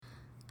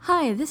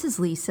Hi, this is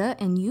Lisa,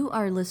 and you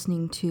are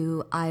listening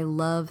to I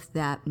Love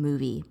That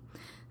Movie.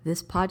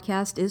 This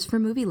podcast is for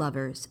movie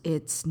lovers.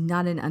 It's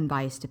not an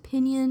unbiased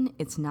opinion,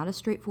 it's not a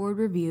straightforward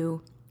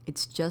review,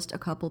 it's just a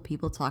couple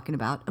people talking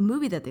about a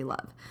movie that they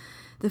love.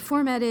 The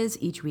format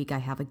is each week I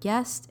have a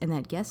guest, and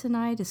that guest and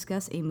I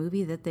discuss a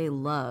movie that they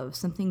love,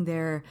 something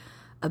they're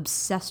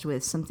obsessed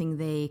with, something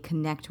they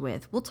connect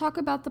with. We'll talk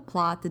about the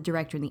plot, the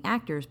director, and the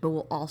actors, but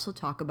we'll also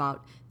talk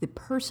about the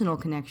personal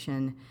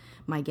connection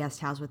my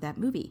guest has with that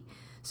movie.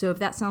 So if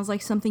that sounds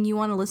like something you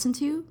want to listen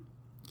to,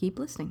 keep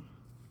listening.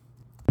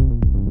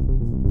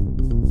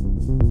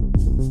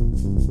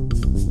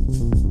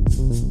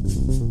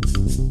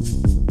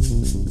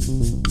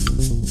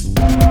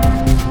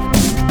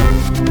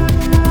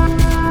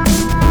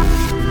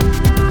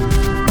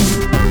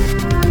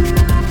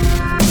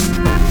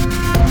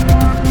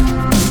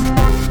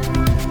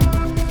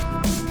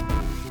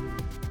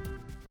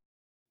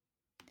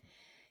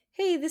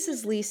 Hey, this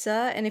is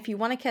Lisa, and if you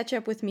want to catch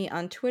up with me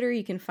on Twitter,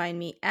 you can find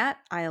me at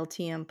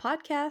ILTM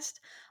Podcast.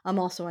 I'm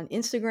also on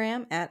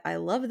Instagram at I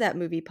Love That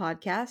Movie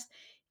Podcast,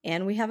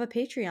 and we have a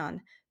Patreon.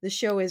 The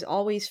show is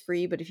always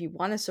free, but if you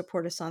want to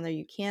support us on there,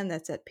 you can.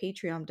 That's at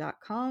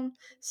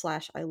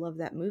patreon.com/I Love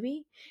That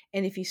Movie.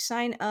 And if you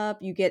sign up,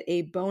 you get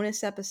a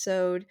bonus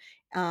episode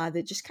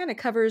that just kind of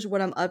covers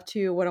what I'm up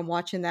to, what I'm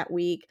watching that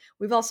week.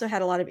 We've also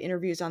had a lot of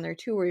interviews on there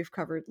too, where we've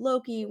covered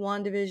Loki,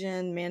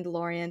 WandaVision,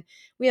 Mandalorian.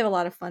 We have a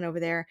lot of fun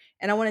over there.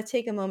 And I want to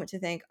take a moment to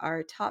thank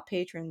our top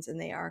patrons, and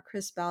they are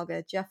Chris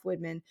Balga, Jeff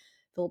Woodman,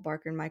 Phil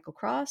Barker, and Michael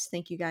Cross.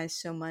 Thank you guys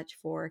so much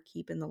for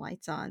keeping the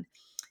lights on.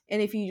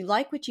 And if you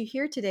like what you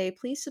hear today,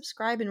 please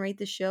subscribe and rate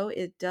the show.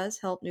 It does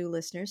help new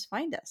listeners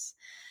find us.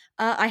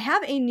 I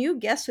have a new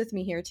guest with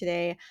me here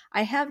today.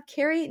 I have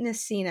Carrie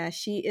Nasina.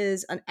 She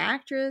is an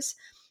actress,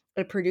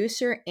 a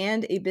producer,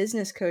 and a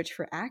business coach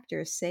for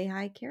actors. Say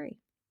hi, Carrie.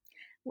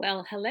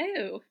 Well,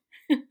 hello.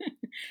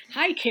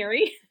 Hi,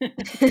 Carrie.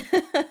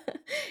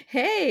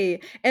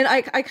 Hey, and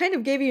I kind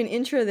of gave you an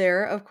intro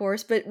there, of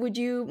course, but would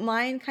you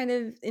mind kind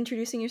of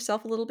introducing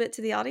yourself a little bit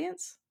to the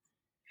audience?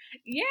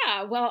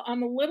 Yeah, well,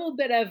 I'm a little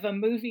bit of a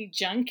movie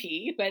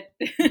junkie, but,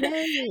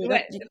 Yay,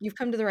 but you've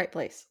come to the right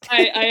place.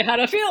 I had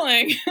a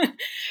feeling.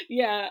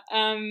 Yeah,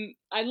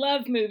 I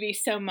love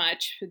movies so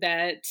much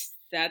that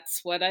that's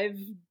what I've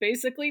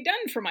basically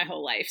done for my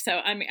whole life. So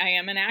I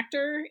am an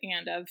actor,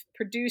 and I've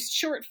produced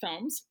short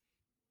films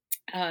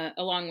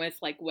along with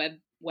like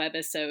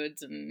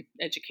webisodes and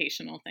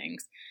educational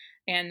things.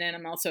 And then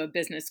I'm also a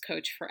business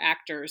coach for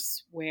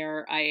actors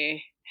where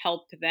I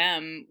help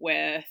them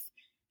with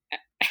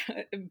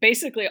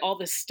basically all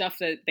the stuff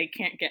that they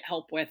can't get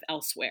help with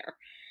elsewhere.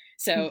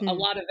 So a Mhm.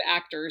 lot of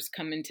actors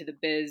come into the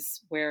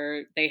biz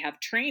where they have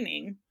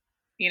training,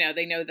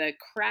 they know the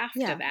craft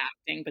of Yeah,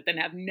 acting, but then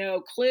have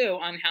no clue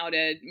on how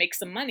to make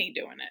some money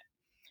doing it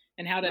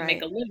and how to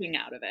make a right. living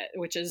out of it,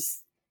 which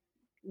is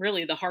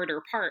really the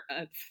harder part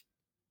of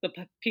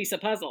the piece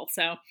of puzzle.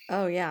 So,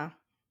 Oh yeah,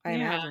 I yeah.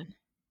 imagine.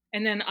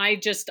 And then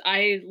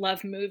I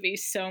love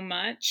movies so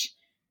much.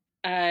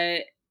 Uh,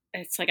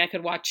 it's like I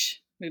could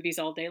watch movies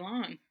all day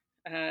long.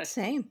 Uh,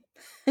 Same.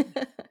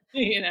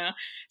 you know,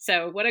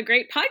 so what a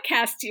great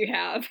podcast you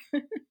have.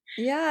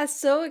 Yeah,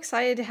 so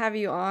excited to have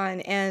you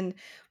on. And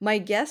my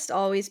guest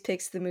always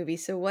picks the movie.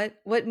 So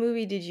what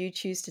movie did you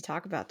choose to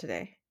talk about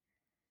today?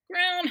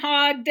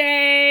 Groundhog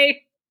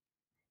Day.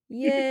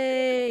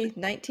 Yay,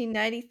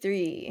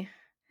 1993.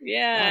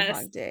 Yes.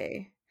 Groundhog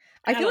Day.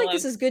 I feel Gotta like love.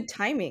 this is good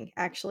timing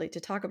actually to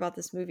talk about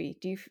this movie.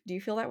 Do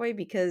you feel that way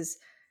because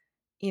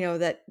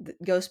that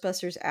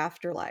Ghostbusters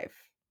Afterlife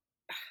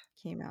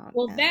came out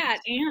Well, and that,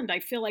 and I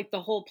feel like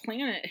the whole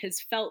planet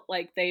has felt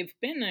like they've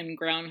been in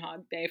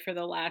Groundhog Day for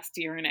the last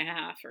year and a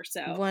half or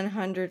so.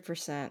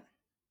 100%.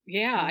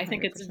 Yeah, I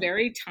think it's 100%.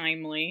 very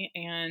timely,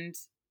 and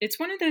it's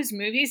one of those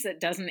movies that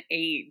doesn't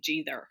age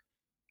either.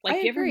 I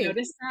Like, you ever agree.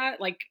 notice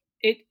that? Like,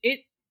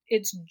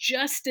 it's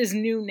just as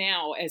new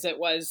now as it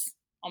was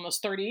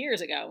almost 30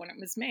 years ago when it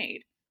was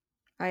made.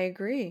 I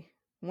agree.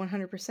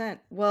 100%.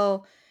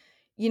 Well,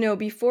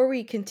 before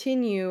we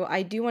continue,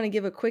 I do want to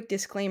give a quick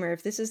disclaimer.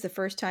 If this is the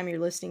first time you're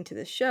listening to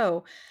this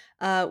show,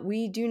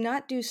 we do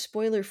not do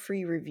spoiler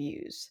free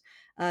reviews.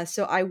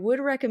 So I would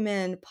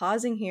recommend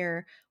pausing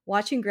here,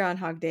 watching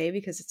Groundhog Day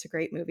because it's a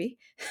great movie.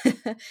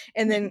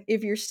 And then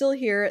if you're still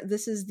here,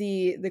 this is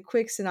the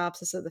quick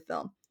synopsis of the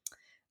film.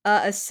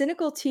 A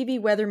cynical TV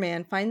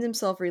weatherman finds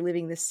himself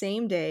reliving the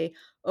same day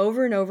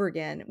over and over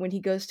again when he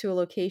goes to a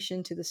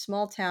location to the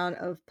small town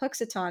of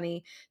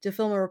Puxatawny to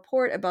film a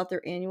report about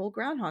their annual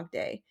Groundhog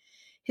Day.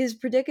 His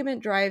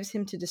predicament drives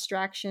him to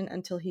distraction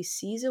until he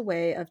sees a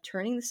way of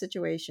turning the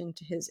situation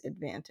to his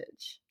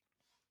advantage.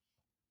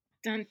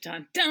 Dun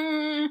dun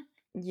dun.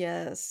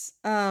 Yes.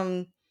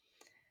 I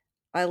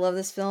love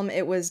this film.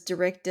 It was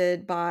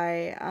directed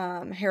by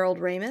Harold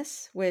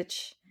Ramis,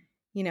 which,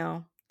 you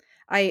know,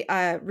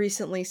 I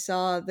recently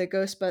saw the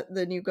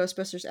new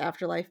Ghostbusters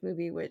Afterlife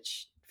movie,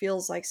 which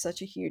feels like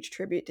such a huge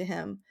tribute to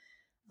him.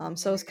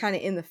 So I was kind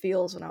of in the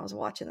feels when I was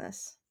watching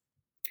this.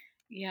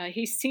 Yeah,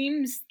 he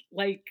seems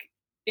like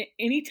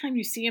anytime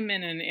you see him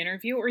in an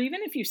interview, or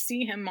even if you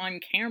see him on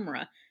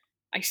camera,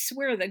 I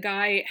swear the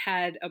guy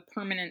had a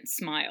permanent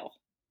smile.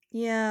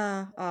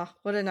 Yeah. Oh,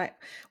 what a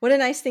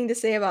nice thing to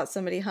say about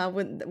somebody, huh?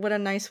 What a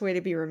nice way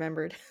to be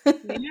remembered.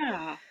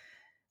 Yeah.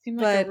 Seemed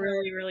like a But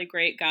really, really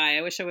great guy.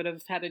 I wish I would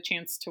have had a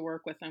chance to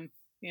work with him,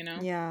 you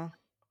know? yeah.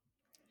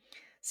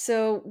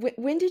 So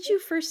when did you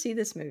first see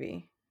this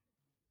movie?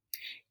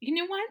 You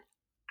know what?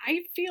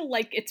 I feel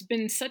like it's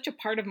been such a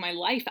part of my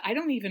life. I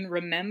don't even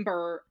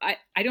remember. I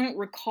don't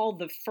recall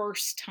the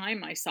first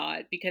time I saw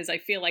it because I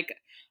feel like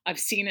I've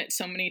seen it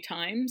so many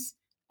times.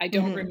 I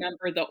don't Mhm.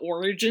 remember the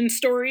origin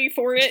story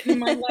for it in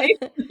my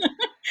life.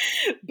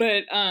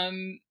 But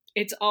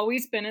it's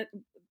always been at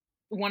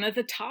one of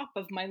the top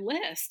of my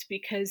list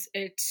because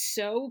it's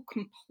so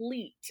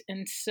complete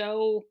and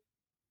so,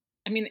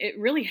 I mean, it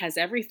really has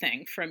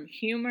everything from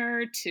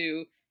humor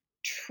to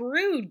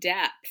true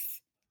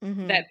depth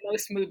that Mhm.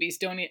 most movies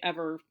don't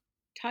ever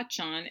touch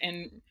on,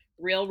 and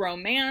real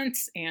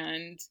romance,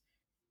 and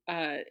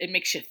it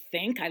makes you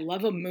think. I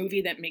love a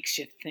movie that makes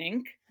you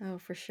think, Oh,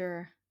 for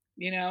sure.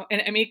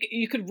 and I mean,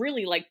 you could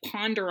really like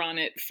ponder on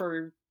it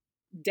for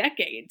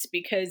decades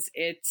because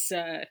it's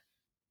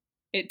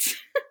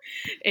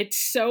it's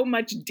so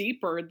much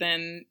deeper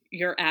than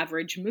your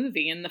average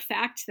movie, and the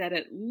fact that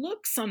it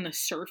looks on the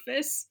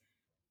surface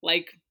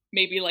like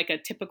maybe like a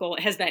typical,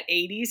 it has that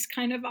 80s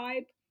kind of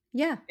vibe.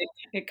 Yeah.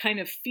 It kind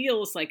of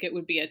feels like it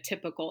would be a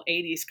typical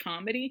 80s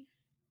comedy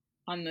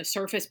on the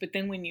surface, but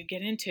then when you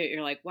get into it,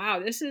 you're like, wow,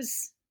 this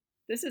is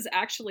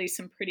actually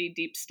some pretty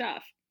deep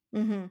stuff.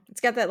 Mhm.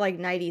 It's got that, like,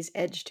 '90s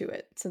edge to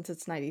it since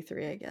it's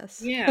 '93, I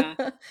guess. Yeah.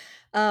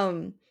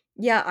 Um,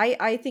 yeah,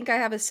 I think I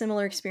have a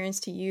similar experience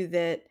to you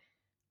that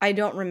I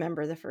don't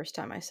remember the first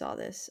time I saw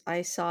this.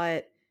 I saw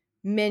it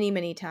many,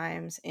 many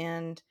times,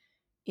 and,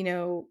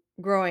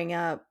 growing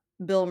up,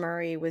 Bill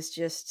Murray was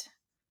just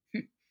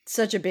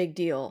such a big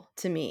deal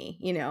to me,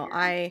 Yeah.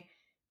 I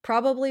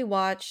probably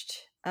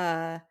watched,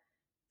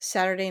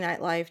 Saturday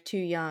Night Live too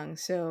young,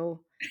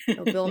 so,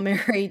 Bill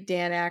Murray,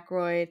 Dan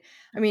Aykroyd,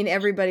 I mean,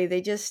 everybody,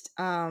 they just,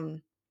 that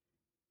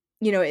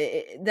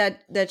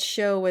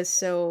show was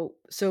so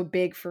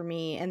big for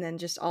me, and then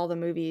just all the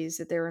movies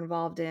that they were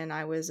involved in,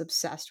 I was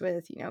obsessed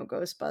with,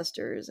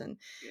 Ghostbusters and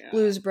Yeah.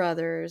 Blues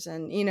Brothers,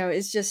 and,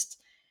 it's just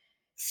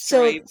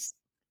so Stripes.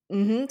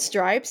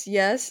 Stripes,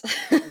 yes.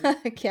 Mhm.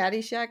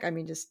 Caddyshack, I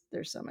mean, just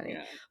there's so many.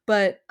 Yeah.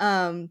 But,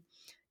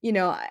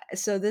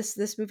 so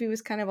this movie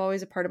was kind of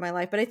always a part of my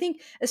life, but I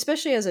think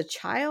especially as a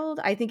child,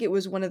 I think it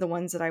was one of the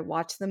ones that I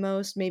watched the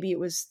most. Maybe it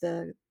was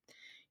the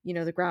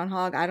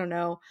groundhog, I don't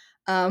know.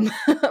 Um,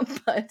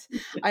 but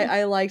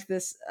I liked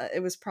this,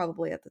 it was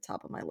probably at the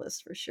top of my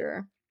list for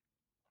sure.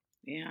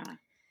 Yeah.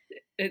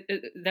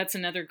 That's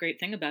another great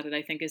thing about it,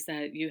 I think, is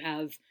that you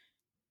have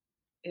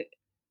uh,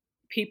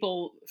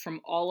 people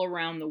from all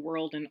around the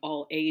world and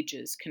all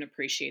ages can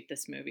appreciate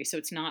this movie. So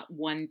it's not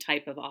one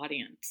type of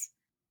audience.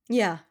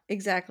 Yeah,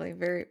 exactly.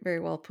 Very, very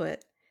well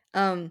put.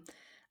 Um,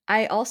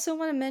 I also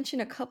wanna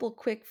mention a couple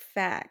quick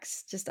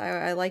facts. Just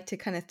I like to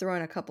kinda throw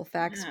in a couple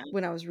facts Yeah.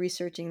 when I was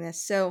researching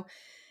this. So,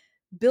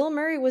 Bill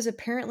Murray was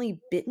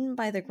apparently bitten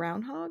by the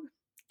groundhog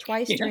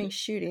twice Yeah. during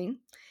shooting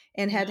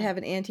and had to Yeah. have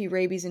an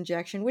anti-rabies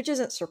injection, which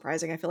isn't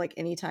surprising. I feel like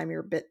anytime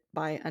you're bit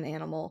by an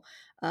animal,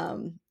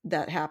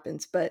 that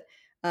happens, but,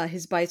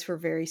 his bites were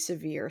very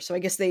severe, so I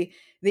guess they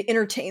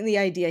entertained the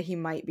idea he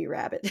might be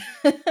rabid.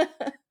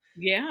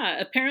 Yeah.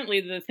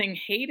 Apparently the thing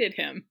hated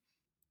him.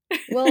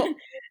 Well,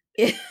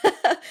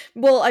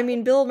 well, I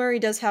mean, Bill Murray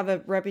does have a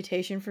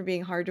reputation for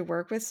being hard to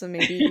work with, so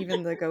maybe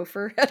even the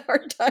gopher had a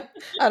hard time.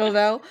 I don't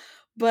know,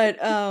 but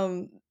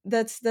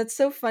that's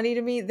so funny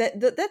to me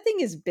that thing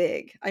is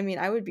big. I mean,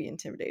 I would be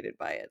intimidated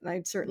by it, and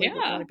I certainly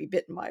wouldn't want Yeah. to be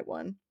bitten by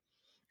one.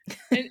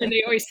 And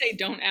they always say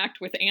don't act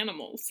with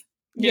animals,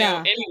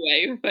 Yeah,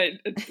 anyway, but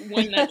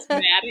one that's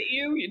mad at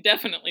you, you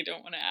definitely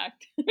don't want to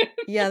act.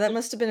 yeah, that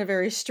must have been a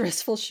very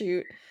stressful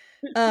shoot.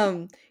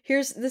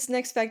 Here's this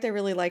next fact I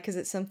really like because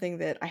it's something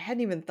that I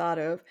hadn't even thought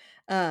of.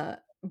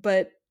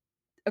 But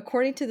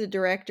according to the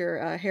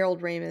director,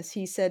 Harold Ramis,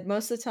 he said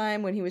most of the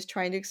time when he was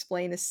trying to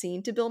explain a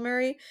scene to Bill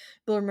Murray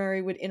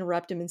would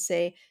interrupt him and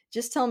say,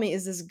 "Just tell me,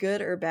 is this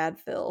good or bad,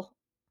 Phil?"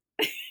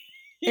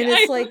 Yeah, And I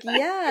it's love like, that.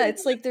 yeah,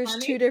 it's Isn't like that there's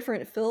funny? 2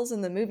 different Phils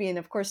in the movie, and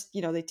of course,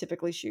 they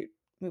typically shoot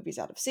movies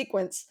out of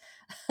sequence,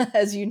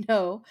 as you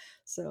know.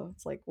 So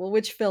it's like, well,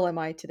 which Phil am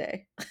I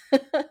today?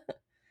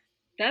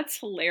 That's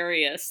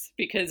hilarious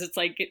because it's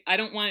like I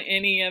don't want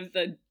any of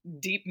the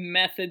deep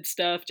method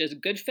stuff,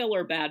 just good fill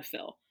or bad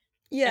fill.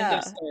 End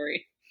of Yeah,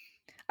 story.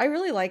 I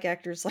really like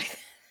actors like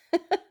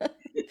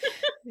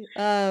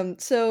that.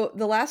 So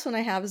the last one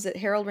I have is that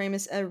Harold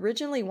Ramis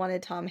originally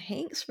wanted Tom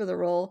Hanks for the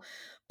role,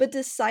 but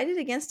decided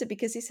against it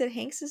because he said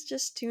Hanks is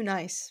just too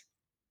nice.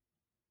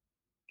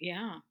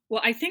 Yeah.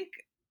 Well, I think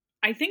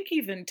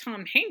even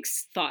Tom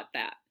Hanks thought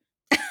that.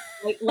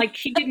 Like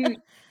he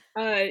didn't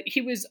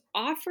he was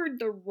offered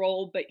the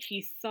role, but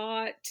he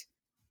thought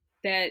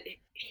that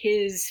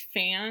his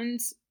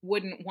fans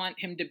wouldn't want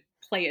him to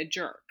play a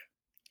jerk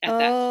at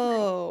that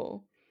time.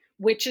 Oh.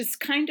 which is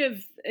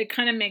it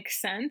kind of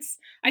makes sense.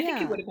 I think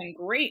he Yeah. would have been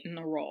great in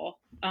the role.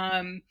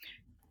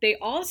 They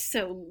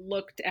also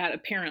looked at,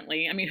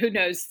 apparently, I mean, who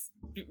knows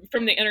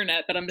from the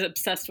internet, but I'm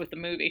obsessed with the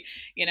movie,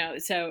 you know.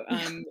 So,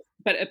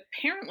 but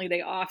apparently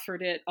they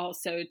offered it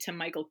also to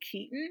Michael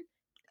Keaton.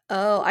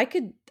 Oh, I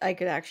could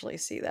actually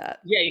see that.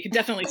 Yeah, you could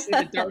definitely see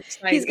the dark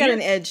side. He's got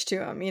an edge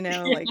to him, you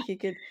know, like he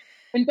could.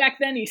 And back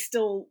then he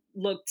still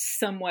looked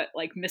somewhat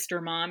like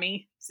Mr.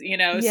 Mommy, you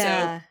know,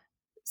 Yeah.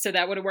 so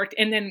that would have worked.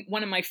 And then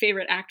one of my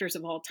favorite actors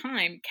of all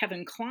time,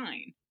 Kevin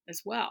Kline,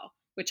 as well,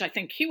 which I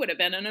think he would have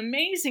been an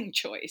amazing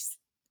choice.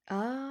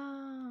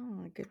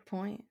 Oh, good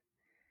point.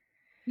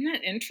 Isn't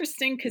that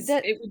interesting? Because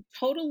That it would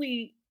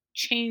totally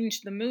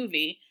change the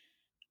movie,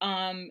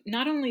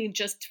 not only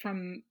just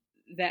from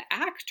the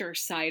actor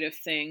side of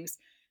things,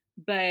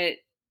 but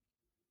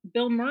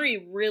Bill Murray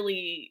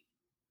really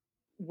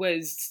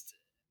was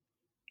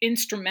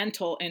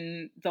instrumental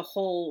in the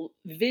whole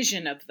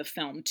vision of the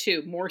film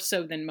too, more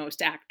so than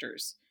most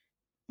actors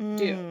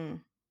do.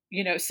 mm,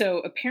 You know, so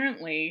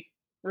apparently,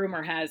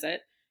 rumor has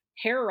it,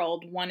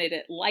 Harold wanted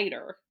it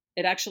lighter.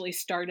 It actually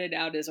started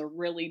out as a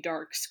really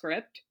dark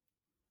script,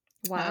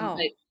 wow.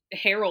 but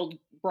Harold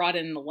brought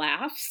in the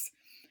laughs,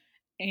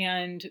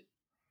 and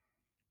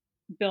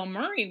Bill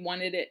Murray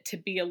wanted it to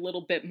be a little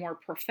bit more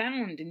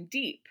profound and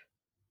deep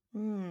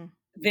Mm,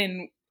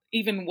 than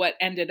even what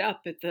ended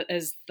up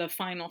as the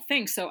final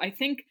thing. So I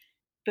think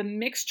the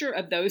mixture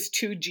of those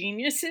two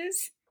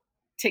geniuses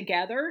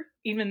together,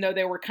 even though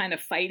they were kind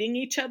of fighting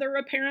each other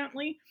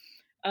apparently,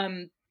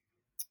 um,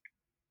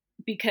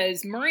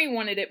 because Murray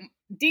wanted it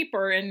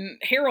deeper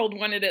and Harold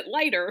wanted it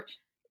lighter,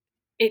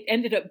 it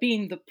ended up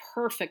being the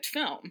perfect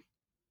film.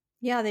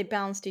 yeah, they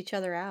balanced each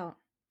other out.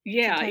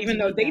 Yeah, Sometimes even you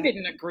though need they that.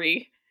 didn't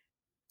agree,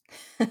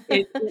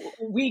 it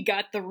we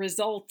got the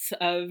results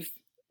of,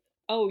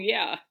 oh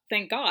yeah,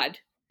 thank God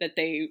that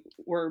they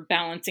were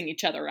balancing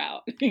each other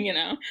out, you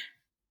know?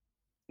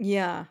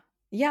 Yeah.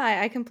 Yeah,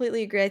 I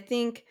completely agree. I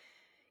think,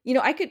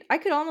 I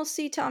could almost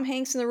see Tom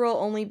Hanks in the role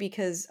only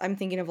because I'm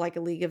thinking of, like,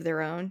 A League of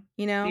Their Own,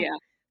 you know? Yeah.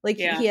 Like,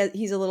 Yeah.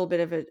 he's a little bit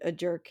of a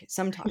jerk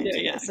Yeah, sometimes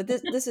in that, yes. but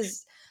this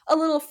is a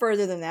little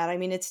further than that. I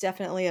mean, it's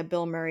definitely a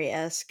Bill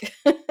Murray-esque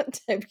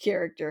type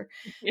character.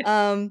 Yeah.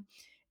 Um,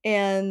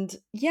 and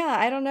yeah,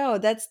 I don't know,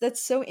 that's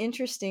so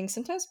interesting.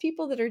 Sometimes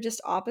people that are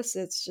just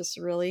opposites just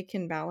really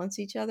can balance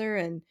each other,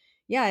 and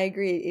yeah, I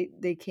agree,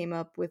 they came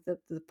up with the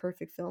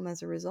perfect film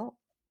as a result.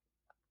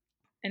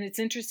 And it's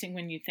interesting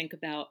when you think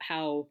about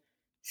how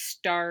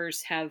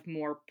stars have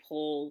more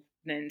pull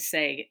than,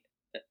 say,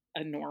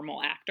 a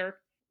normal actor.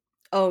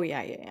 Oh,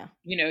 yeah, yeah, yeah.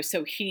 You know,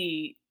 so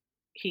he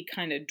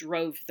kind of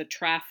drove the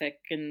traffic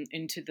and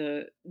into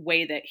the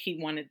way that he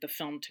wanted the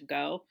film to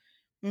go,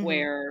 Mhm.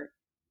 where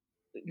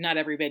not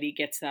everybody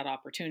gets that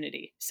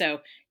opportunity.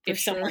 So For if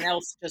sure. someone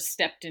else just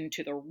stepped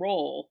into the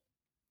role,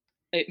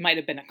 it might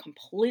have been a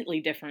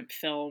completely different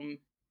film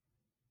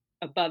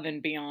above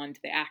and beyond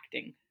the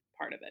acting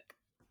part of it.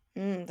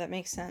 That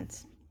makes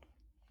sense.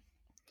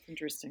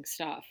 Interesting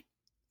stuff.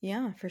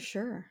 Yeah, for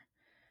sure.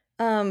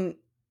 Um,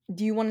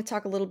 do you wanna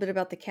talk a little bit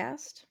about the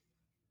cast?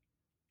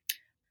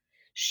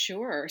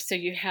 Sure. So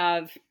you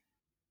have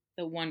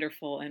the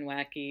wonderful and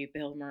wacky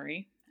Bill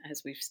Murray,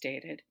 as we've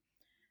stated.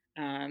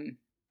 Um,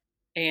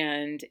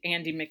 and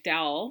Andy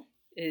McDowell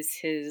is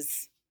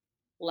his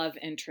love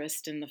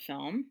interest in the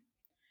film,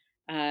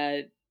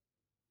 uh,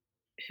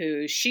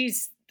 who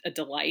she's a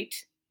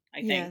delight,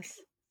 I think, Yes.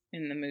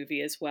 in the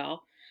movie as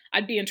well.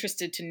 I'd be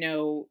interested to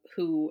know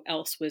who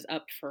else was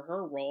up for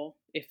her role,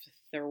 if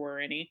there were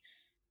any.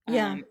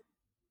 Yeah. Um,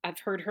 I've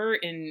heard her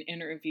in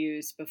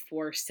interviews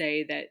before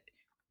say that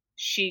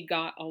she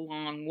got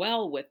along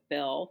well with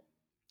Bill,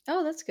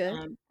 Oh, that's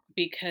good.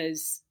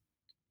 because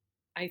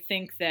I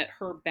think that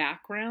her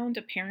background,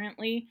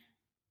 apparently,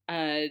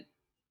 uh,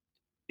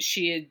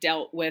 she had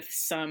dealt with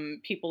some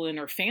people in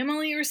her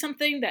family or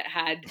something that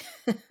had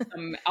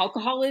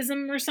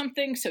alcoholism or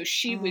something. So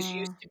she was Uh,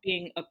 used to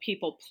being a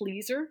people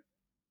pleaser.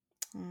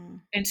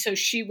 mm, And so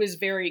she was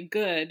very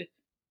good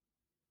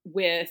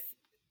with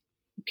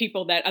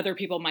people that other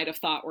people might have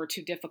thought were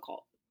too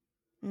difficult.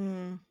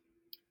 mm,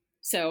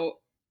 So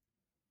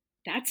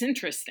that's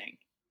interesting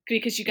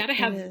because you got to it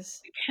have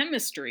is,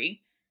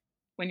 chemistry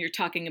when you're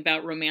talking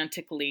about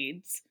romantic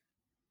leads.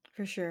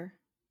 for sure.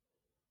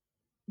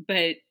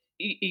 But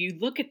you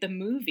look at the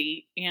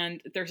movie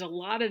and there's a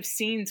lot of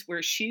scenes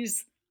where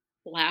she's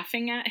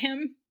laughing at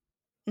him,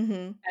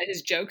 Mhm. at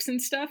his jokes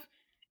and stuff,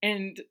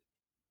 and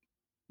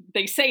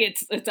they say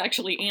it's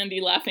actually Andy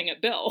laughing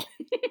at Bill.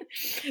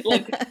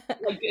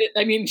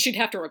 I mean, she'd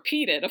have to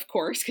repeat it, of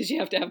course, because you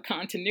have to have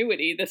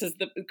continuity. This is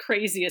the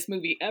craziest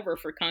movie ever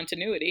for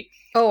continuity.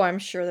 Oh, I'm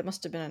sure that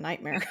must have been a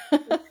nightmare.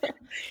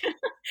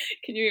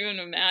 Can you even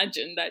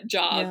imagine that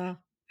job?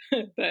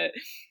 Yeah. but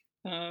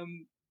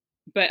um,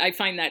 but I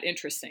find that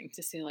interesting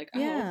to see, like, oh,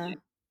 Yeah. okay,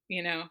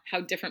 you know,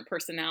 how different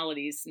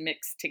personalities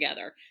mix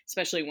together,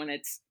 especially when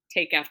it's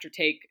take after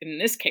take. In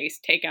this case,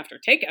 take after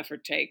take after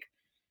take,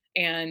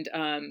 and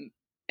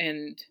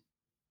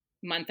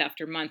month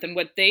after month. And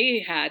what they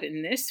had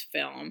in this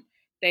film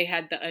they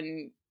had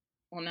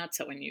well, not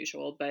so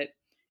unusual, but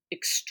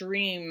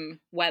extreme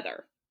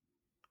weather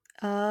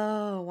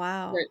Oh,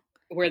 wow.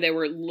 where they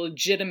were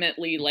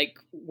legitimately like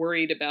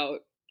worried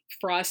about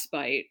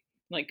frostbite,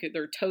 like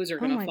their toes are Oh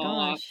going to my fall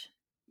off, gosh.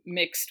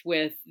 mixed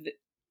with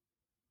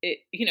it,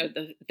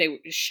 they were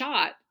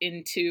shot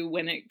into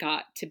when it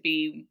got to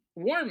be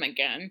warm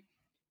again.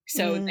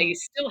 So they Mm,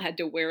 still had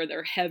to wear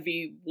their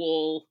heavy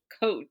wool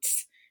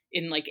coats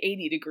in like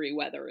 80-degree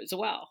weather as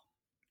well.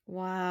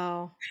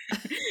 wow.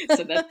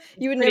 So that's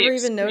You would pretty never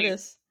even extreme.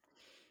 notice.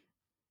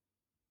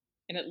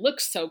 And it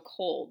looks so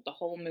cold. The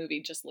whole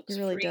movie just It looks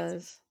really freezing.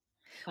 does.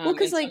 Well,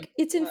 because Until like,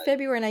 it's in but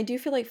February, and I do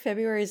feel like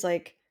February is,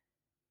 like,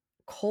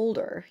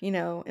 colder, in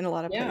a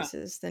lot of yeah,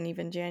 places than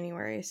even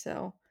January,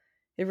 so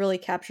it really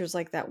captures,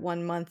 like, that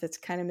 1 month that's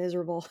kinda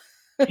miserable.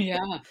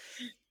 yeah.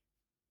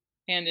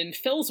 And in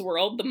Phil's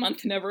world, the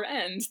month never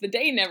ends, the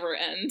day never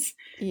ends.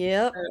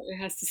 Yep. It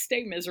has to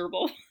stay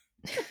miserable.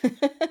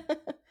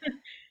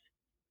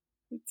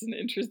 It's an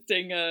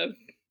interesting,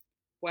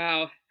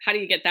 wow. How do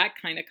you get that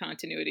kind of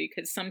continuity?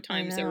 Because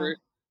I sometimes know.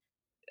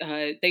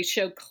 they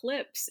show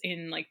clips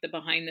in like the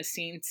behind the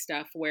scenes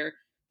stuff where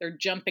they're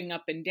jumping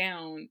up and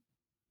down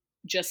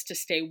just to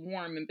stay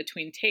warm in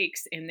between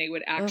takes, and they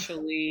would Ugh.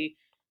 actually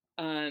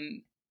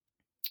um,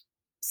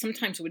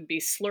 sometimes would be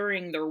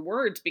slurring their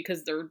words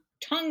because their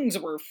tongues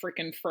were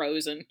freaking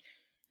frozen.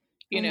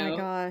 Oh You my know,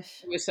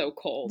 gosh. it was so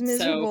cold.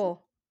 So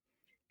Miserable.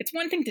 it's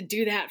one thing to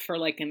do that for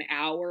like an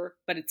hour,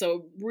 but it's a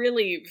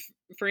really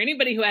for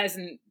anybody who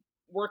hasn't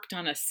worked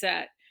on a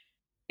set,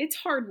 it's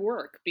hard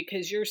work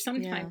because you're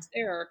Yeah. sometimes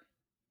there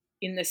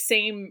in the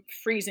same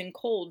freezing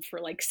cold for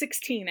like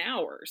 16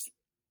 hours,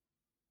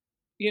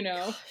 you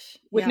know, Gosh.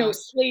 with no Yeah.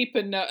 sleep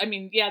and no, I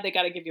mean, yeah, they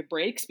got to give you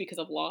breaks because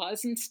of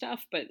laws and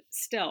stuff, but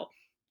still,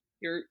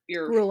 you're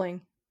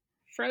Grueling.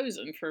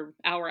 frozen for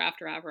hour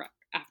after hour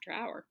after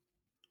hour.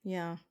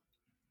 Yeah.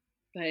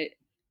 But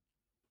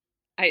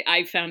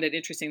I found it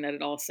interesting that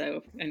it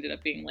also ended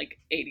up being like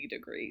 80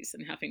 degrees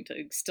and having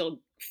to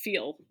still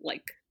feel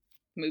like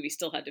the movie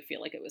still had to feel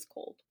like it was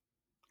cold.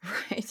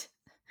 Right.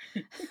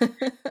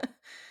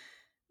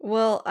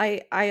 Well,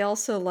 I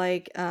also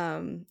like,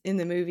 in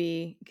the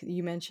movie,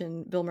 you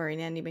mentioned Bill Murray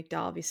and Andie MacDowell,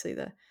 obviously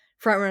the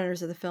front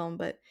runners of the film,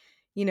 but,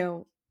 you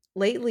know,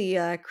 lately,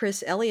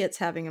 Chris Elliott's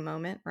having a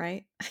moment,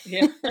 right?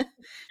 Yeah.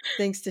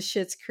 Thanks to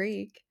Schitt's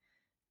Creek.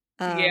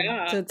 Yeah,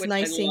 So it's which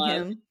I nice seeing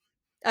love. him.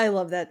 I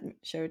love that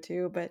show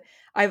too, but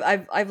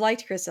I've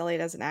liked Chris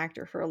Elliott as an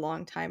actor for a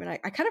long time, and I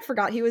kind of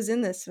forgot he was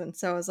in this one,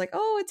 so I was like,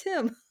 "Oh, it's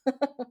him,"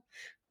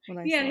 when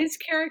I Yeah, saw it. his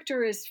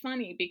character is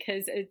funny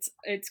because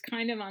it's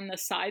kind of on the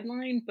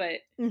sideline,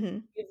 but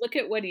Mhm. you look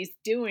at what he's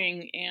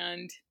doing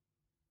and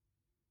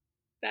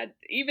that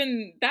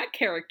even that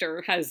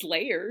character has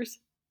layers.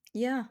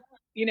 Yeah.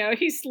 You know,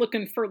 he's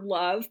looking for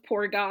love,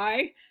 poor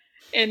guy,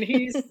 and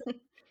he's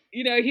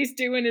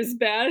doing his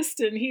best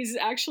and he's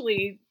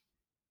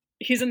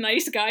a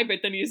nice guy, but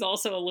then he's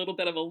also a little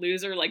bit of a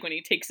loser like when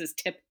he takes his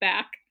tip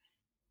back.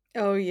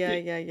 Oh, yeah, You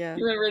yeah, yeah.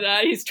 you remember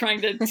that? He's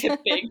trying to tip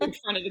big in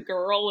front of the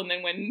girl, and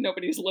then when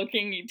nobody's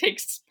looking, he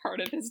takes part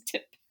of his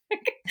tip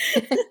back.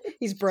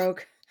 He's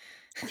broke.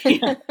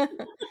 Yeah.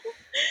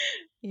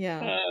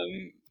 Yeah.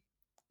 Um,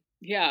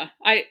 yeah,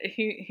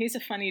 he's a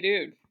funny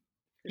dude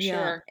for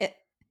Yeah, sure.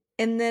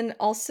 and then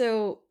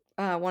also,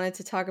 wanted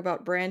to talk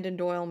about Brandon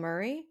Doyle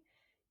Murray,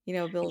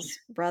 Bill's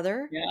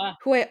brother, Yeah.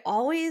 who I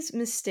always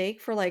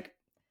mistake for, like,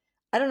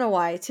 I don't know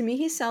why, to me,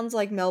 he sounds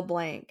like Mel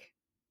Blanc.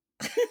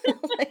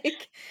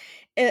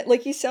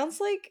 Like, he sounds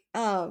like,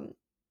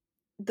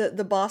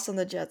 the boss on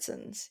the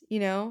Jetsons, you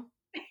know?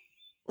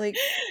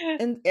 Like,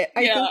 and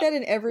I Yeah, think that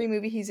in every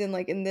movie he's in,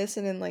 like, in this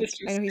and in, like,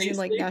 Mr. I know he's in,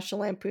 like, Spacely.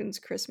 National Lampoon's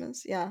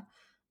Christmas, yeah.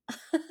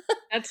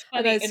 That's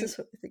And funny, it's and just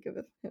what I think of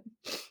him.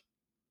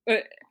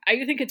 but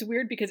I think it's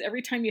weird because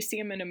every time you see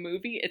him in a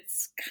movie,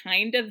 it's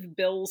kind of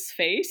Bill's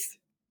face,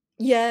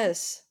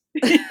 Yes.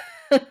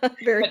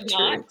 Very but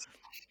not. true.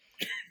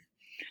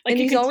 Like, And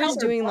you he's can tell always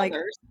they're doing,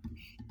 brothers.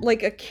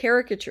 like a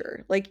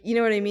caricature, like, you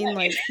know what I mean?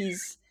 Right. Like,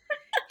 he's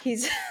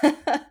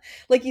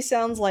like, he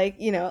sounds like,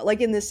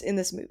 like in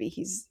this movie,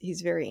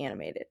 he's very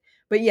animated.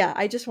 But yeah,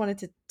 I just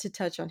wanted to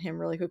touch on him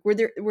really quick.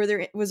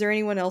 Was there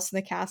anyone else in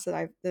the cast that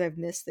I've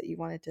missed that you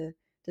wanted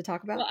to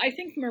talk about? Well, I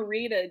think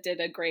Marita did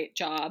a great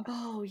job.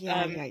 Oh,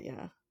 yeah, Um, yeah,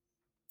 yeah.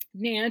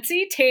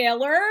 Nancy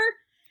Taylor,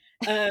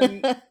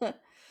 um,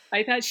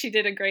 I thought she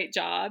did a great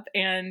job,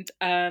 and,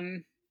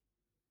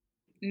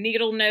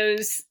 Needle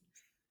Nose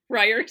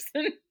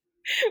Ryerson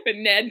with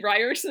Ned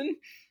Ryerson,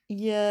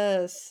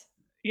 Yes.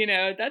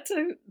 that's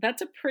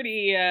a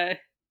pretty,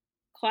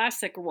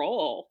 classic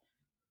role.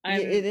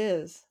 Yeah, Um, it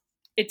is.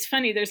 it's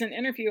funny, there's an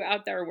interview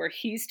out there where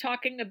he's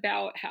talking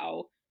about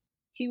how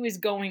he was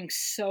going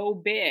so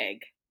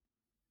big,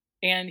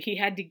 and he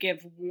had to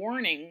give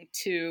warning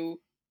to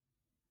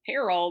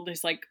Harold.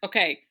 He's like,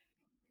 "Okay,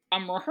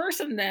 I'm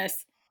rehearsing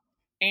this,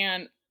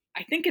 and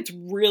I think it's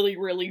really,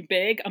 really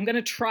big. I'm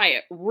gonna try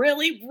it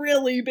really,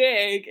 really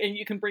big, and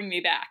you can bring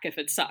me back if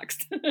it sucks."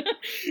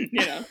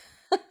 you know,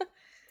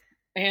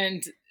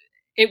 and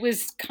it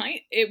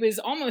was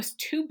almost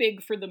too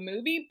big for the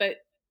movie,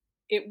 but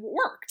it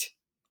worked.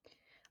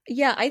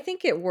 Yeah, I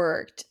think it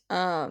worked.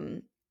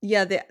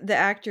 Yeah, the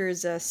actor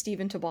is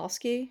Stephen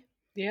Tobolsky.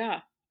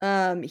 Yeah.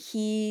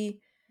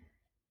 He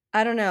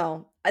I don't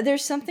know.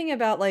 There's something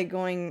about like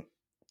going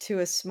to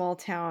a small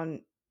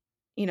town,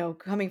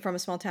 coming from a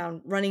small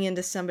town, running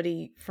into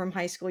somebody from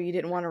high school you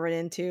didn't want to run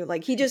into.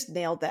 Like he just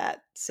nailed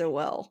that so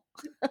well.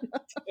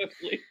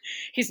 Totally.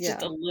 He's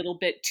just a Yeah. little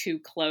bit too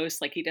close,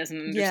 like he doesn't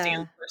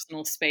understand Yeah.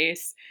 personal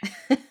space.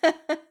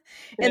 And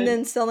And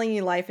then selling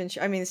you life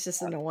insurance. I mean, it's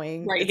just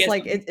annoying. right, he It's has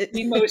like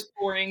the it most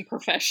boring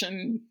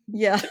profession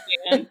yeah. to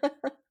man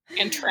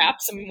and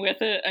traps him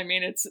with it. I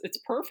mean, it's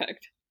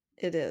perfect.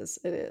 It is.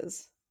 It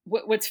is.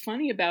 What's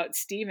funny about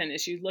Steven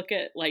is you look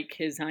at like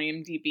his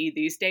IMDb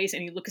these days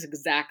and he looks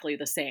exactly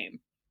the same.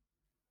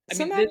 I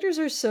Some mean, this actors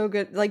are so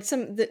good. Like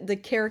the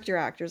character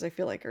actors I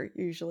feel like are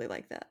usually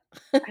like that.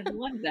 I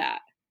love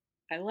that.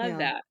 I love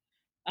Yeah.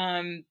 that.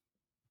 Um,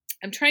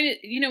 I'm trying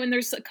to, and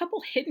there's a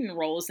couple hidden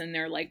roles in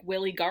there, like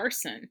Willie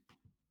Garson.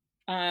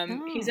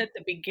 He's Oh. at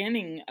the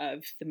beginning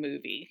of the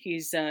movie.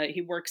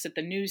 He works at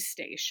the news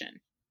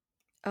station.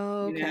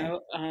 Oh, You okay.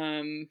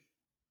 know,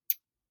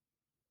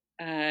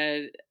 uh,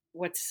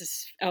 what's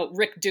this? Oh,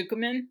 Rick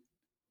Dukeman,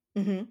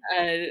 Mhm.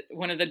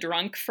 one of the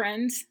drunk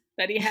friends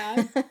that he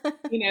has.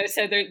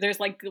 So there's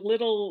like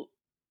little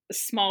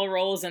small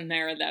roles in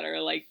there that are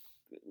like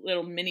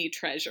little mini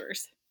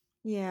treasures.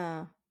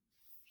 Yeah.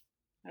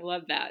 I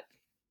love that,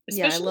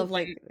 Yeah, I especially love,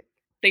 when like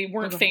they oh,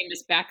 weren't go ahead.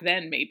 famous back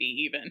then. Maybe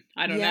even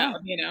I don't know.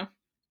 Yeah.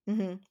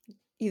 Mhm.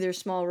 Either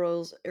small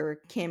roles or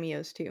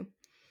cameos too.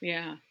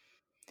 Yeah.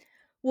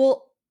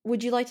 Well,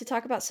 would you like to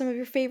talk about some of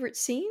your favorite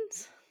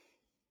scenes?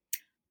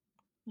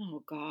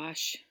 Oh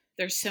gosh,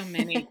 there's so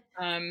many.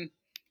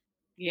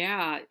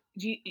 Yeah.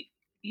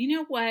 You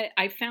know what?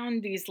 I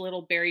found these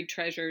little buried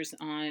treasures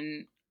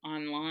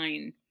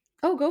online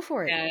Oh, go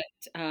for it.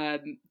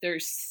 that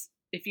there's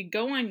if you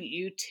go on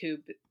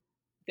YouTube,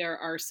 there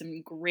are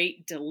some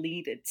great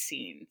deleted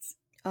scenes,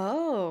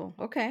 Oh,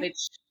 okay.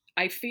 which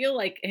I feel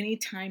like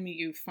anytime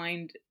you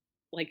find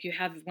like you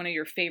have one of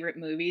your favorite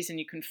movies and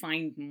you can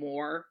find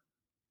more,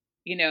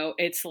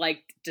 it's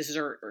like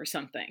dessert or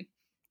something,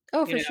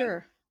 Oh, you for know.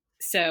 sure.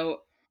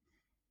 So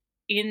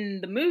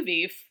in the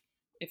movie,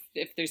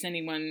 if there's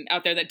anyone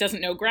out there that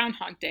doesn't know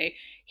Groundhog Day,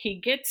 he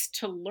gets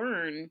to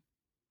learn.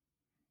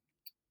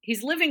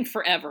 He's living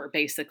forever,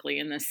 basically,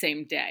 in the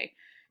same day.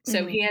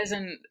 So Mhm. he has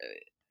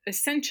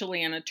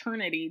essentially an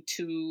eternity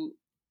to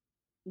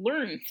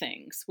learn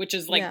things, which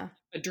is like Yeah.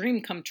 a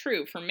dream come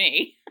true for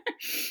me.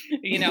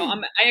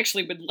 I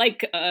actually would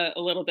like a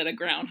little bit of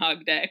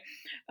Groundhog Day.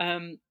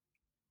 Um,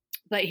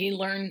 but he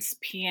learns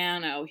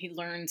piano, he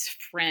learns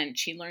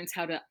French, he learns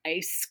how to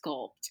ice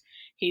sculpt,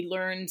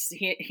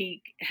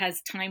 he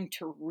has time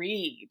to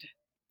read,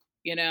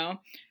 you know.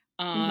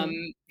 um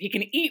Mhm. he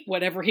can eat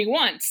whatever he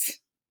wants,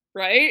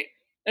 right,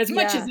 as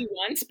much as Yeah. he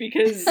wants,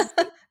 because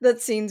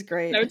That scene's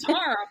great. no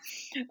tomorrow.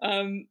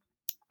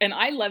 And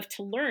I love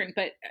to learn,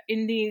 but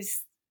in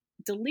these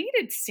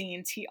deleted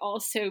scenes he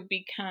also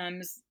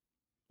becomes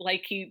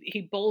like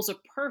he bowls a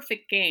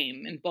perfect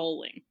game in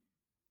bowling.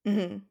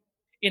 Mhm.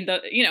 In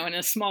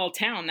a small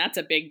town, that's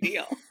a big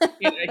deal.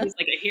 He's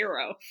like a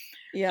hero.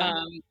 Yeah.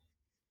 Um,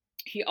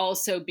 he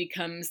also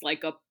becomes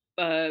like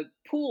a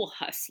pool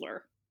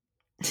hustler.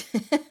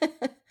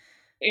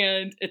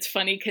 And it's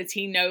funny because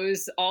he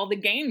knows all the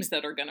games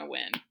that are going to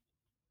win,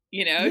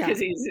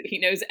 because Yeah. he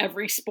knows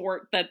every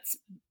sport that's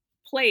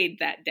played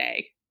that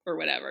day or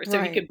whatever. So he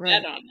Right, could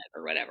bet right. on it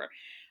or whatever.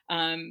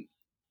 Um,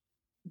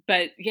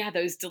 but yeah,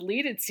 those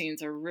deleted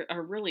scenes are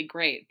really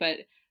great.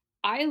 But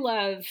I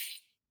love,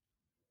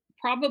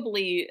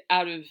 probably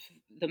out of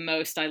the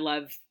most, I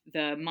love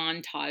the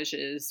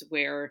montages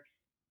where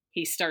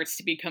he starts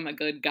to become a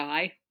good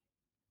guy,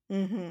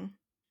 Mhm.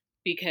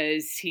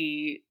 because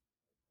he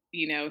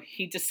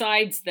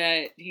decides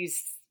that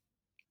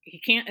he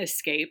can't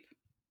escape,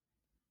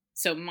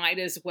 so might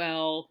as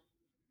well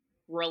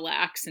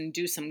relax and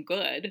do some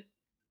good,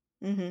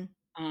 Mhm.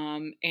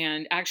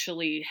 and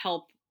actually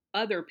help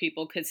other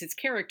people, because his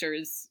character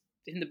is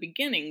in the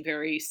beginning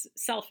very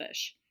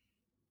selfish.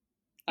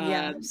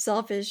 Yeah. um,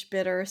 Selfish,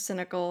 bitter,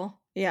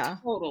 cynical. Yeah.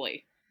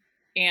 totally.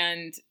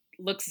 And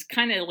looks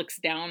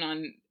down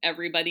on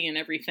everybody and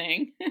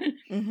everything.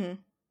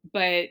 Mhm.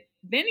 But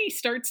then he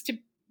starts to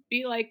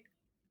be like,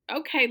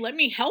 okay, let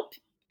me help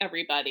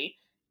everybody.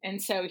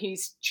 And so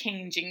he's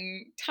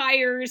changing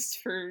tires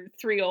for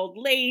three old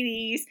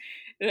ladies.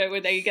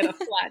 Where they get a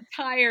flat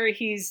tire,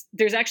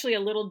 there's actually a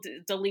little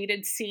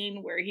deleted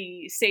scene where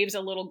he saves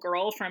a little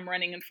girl from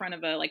running in front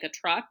of a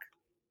truck,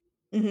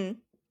 Mhm.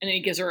 and then he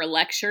gives her a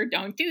lecture,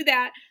 don't do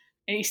that.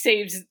 And he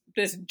saves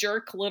this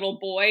jerk little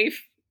boy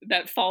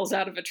that falls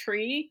out of a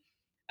tree.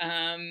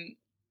 Um,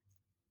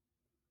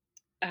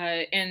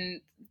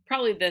 and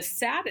probably the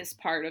saddest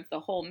part of the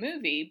whole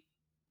movie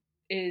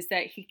is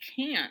that he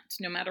can't,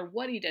 no matter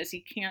what he does, he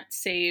can't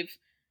save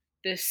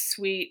this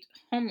sweet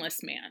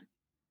homeless man,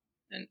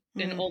 an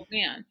Mm. old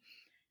man.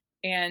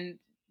 And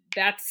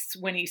that's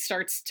when he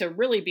starts to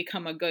really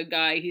become a good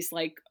guy. He's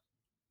like,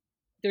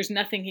 there's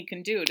nothing he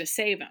can do to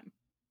save him.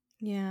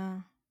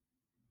 Yeah.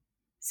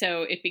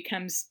 So it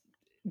becomes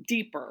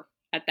deeper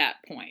at that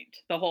point.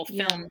 The whole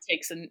Yeah. film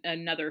takes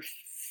another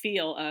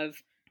feel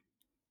of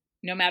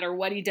no matter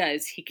what he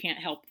does, he can't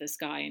help this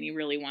guy, and he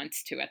really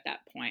wants to at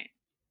that point.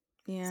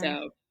 Yeah.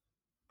 So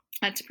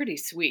that's pretty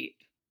sweet.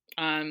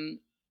 Um,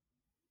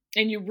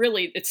 and you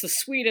really, it's the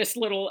sweetest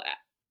little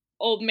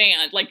old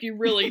man. Like you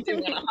really do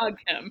want to hug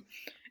him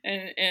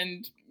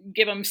and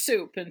give him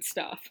soup and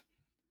stuff,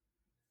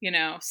 you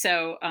know?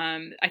 So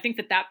I think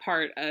that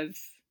part of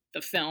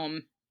the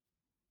film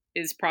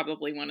is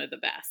probably one of the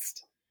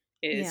best.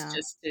 Is Yeah.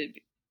 just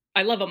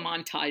I love a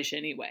montage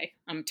anyway.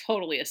 I'm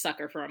totally a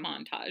sucker for a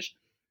montage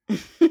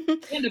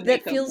and a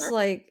That feels makeover.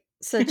 like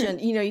such an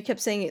you kept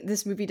saying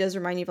this movie does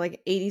remind you of,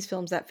 like, 80s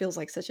films. That feels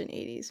like such an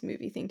 80s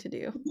movie thing to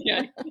do.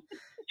 Yeah,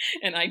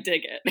 and I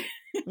dig it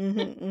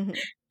Mhm,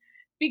 mhm.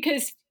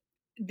 because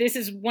this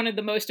is one of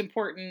the most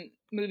important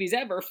movies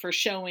ever for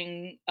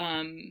showing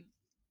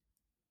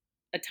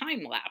a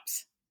time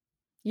lapse.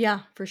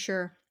 Yeah, for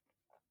sure.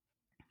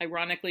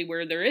 Ironically,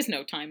 where there is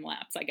no time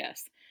lapse, I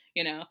guess,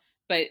 you know,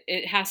 but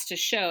it has to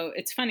show.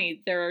 It's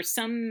funny, there are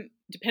some,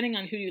 depending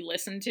on who you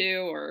listen to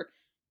or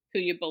who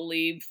you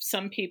believe,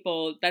 some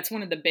people, that's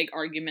one of the big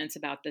arguments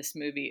about this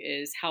movie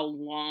is how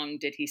long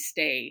did he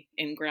stay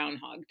in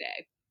Groundhog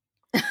Day?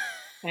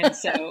 And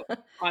so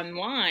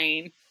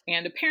online,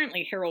 and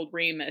apparently Harold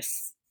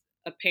Ramis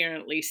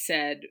apparently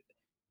said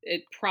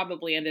it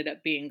probably ended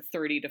up being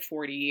 30 to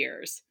 40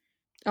 years.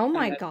 Oh Uh,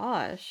 my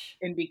gosh.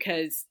 and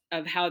because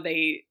of how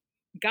they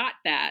got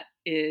that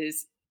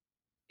is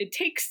it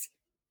takes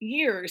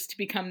years to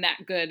become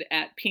that good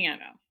at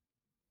piano,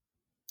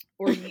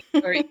 or you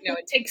know,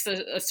 it takes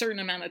a certain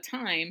amount of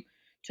time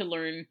to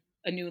learn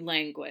a new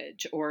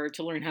language or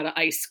to learn how to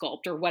ice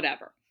sculpt or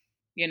whatever,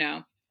 you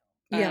know.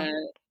 Yeah.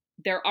 uh,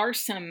 there are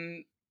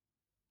some,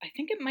 I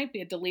think it might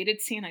be a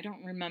deleted scene, I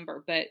don't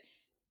remember, but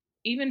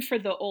even for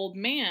the old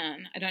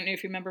man, I don't know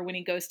if you remember when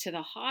he goes to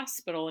the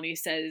hospital and he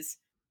says,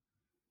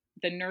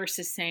 the nurse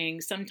is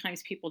saying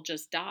sometimes people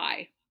just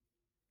die,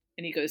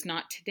 and he goes,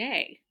 not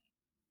today.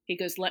 He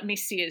goes, let me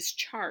see his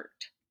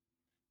chart.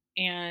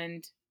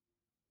 And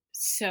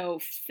so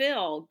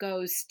Phil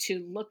goes to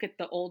look at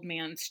the old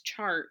man's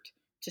chart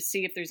to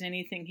see if there's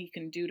anything he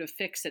can do to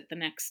fix it the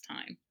next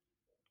time.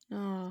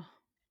 Oh.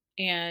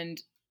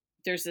 And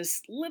there's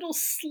this little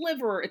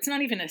sliver, it's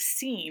not even a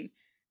scene,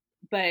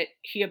 but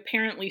he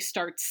apparently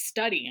starts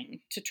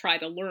studying to try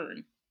to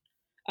learn.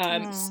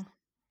 Um, Oh.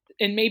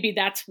 and maybe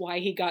that's why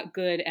he got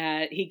good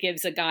at, he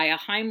gives a guy a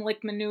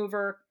Heimlich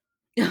maneuver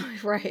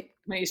Right.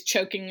 when he's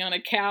choking on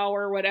a cow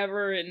or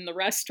whatever in the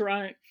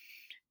restaurant.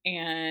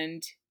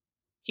 And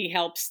he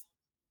helps,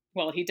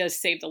 well, he does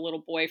save the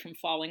little boy from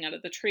falling out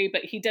of the tree,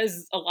 but he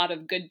does a lot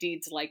of good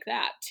deeds like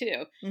that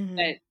too,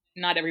 that Mhm.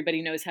 not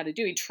everybody knows how to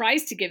do. He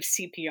tries to give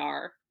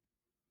CPR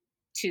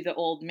to the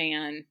old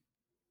man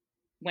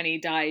when he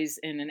dies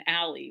in an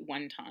alley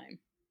one time.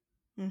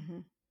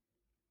 Mhm.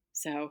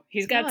 So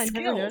he's No, got I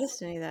never skills.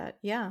 noticed any of that.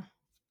 Yeah.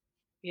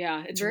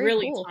 Yeah, it's Very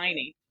really cool.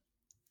 tiny.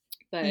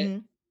 But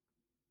Mhm.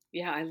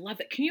 yeah, I love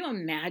it. Can you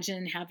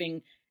imagine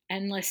having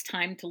endless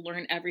time to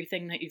learn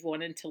everything that you've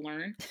wanted to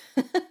learn?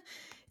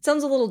 It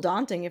sounds a little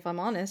daunting if I'm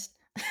honest.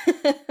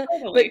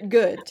 Totally. But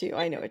good too.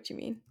 I know what you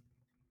mean.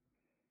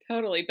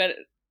 Totally. But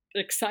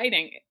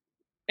exciting.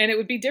 And it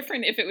would be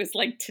different if it was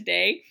like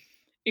today.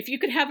 If you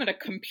could have a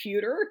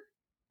computer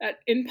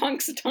in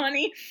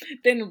Punxsutawney,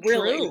 then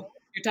really True.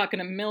 you're talking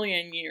a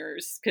million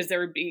years because there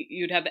would be,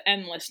 you'd have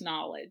endless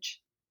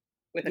knowledge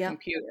with a Yep.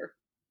 computer.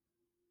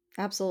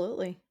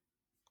 Absolutely.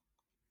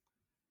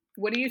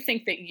 What do you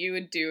think that you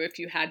would do if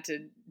you had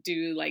to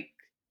do like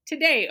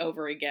today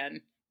over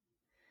again?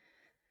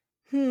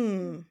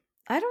 Hmm.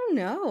 I don't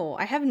know.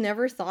 I have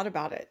never thought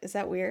about it. Is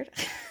that weird?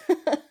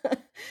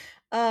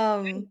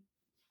 Um,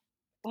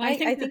 Well, I I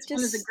think think that's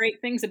one of the just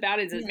great things about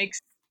it is it yeah. makes,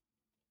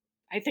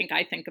 I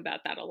think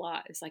about that a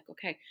lot. It's like,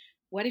 okay,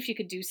 what if you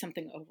could do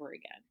something over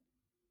again?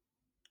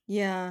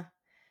 Yeah.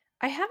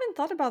 I haven't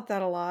thought about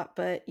that a lot,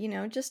 but,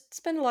 just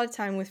spend a lot of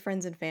time with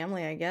friends and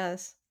family, I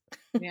guess.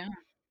 Yeah.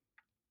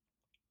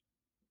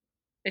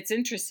 It's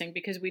interesting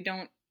because we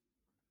don't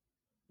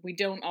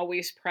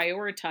always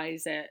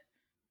prioritize it,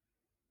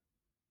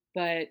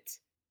 but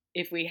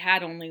if we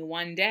had only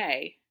one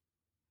day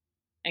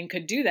and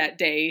could do that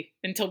day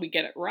until we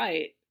get it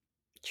right,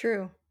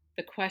 True.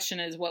 the question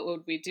is what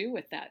would we do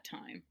with that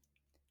time?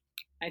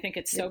 I think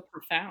it's Yep. so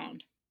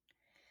profound.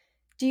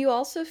 Do you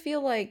also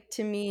feel like,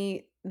 to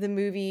me, the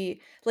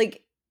movie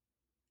like,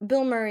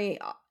 Bill Murray,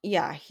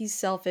 yeah, he's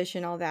selfish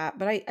and all that,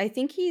 but I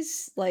think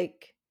he's,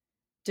 like,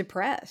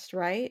 depressed,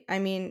 right? I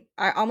mean,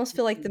 I almost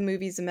feel like the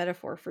movie's a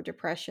metaphor for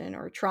depression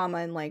or trauma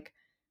and, like,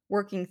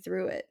 working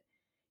through it.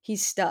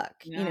 He's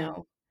stuck,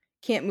 Yeah.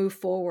 can't move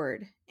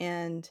forward,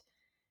 and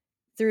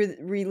through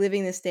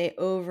reliving this day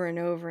over and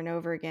over and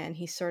over again,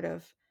 he sort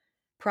of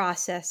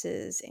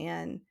processes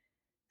and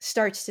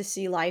starts to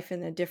see life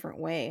in a different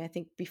way. I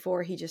think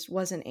before he just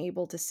wasn't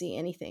able to see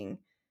anything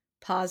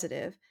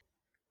positive.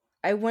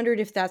 I wondered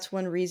if that's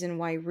one reason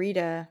why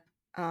Rita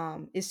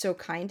is so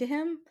kind to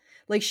him.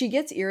 Like she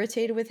gets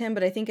irritated with him,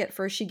 but I think at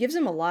first she gives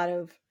him a lot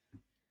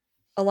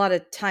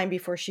of time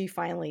before she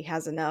finally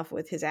has enough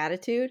with his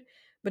attitude.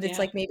 But it's Yeah,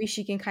 like maybe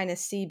she can kind of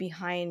see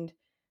behind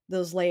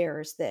those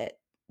layers that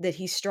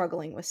he's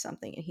struggling with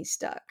something and he's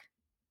stuck.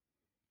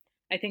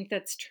 I think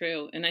that's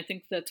true. And I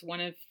think that's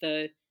one of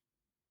the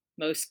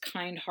most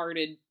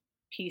kind-hearted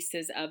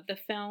pieces of the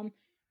film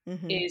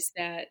Hmm. is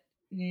that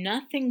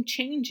nothing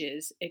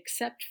changes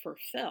except for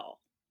Phil.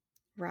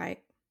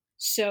 Right.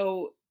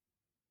 So,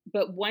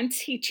 but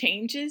once he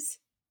changes,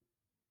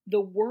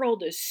 the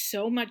world is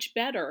so much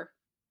better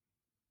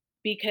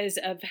because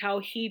of how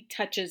he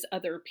touches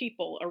other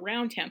people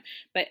around him.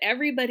 But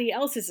everybody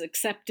else is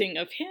accepting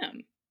of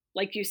him.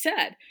 Like you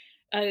said,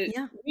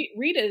 Yeah.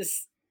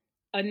 Rita's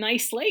a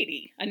nice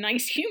lady, a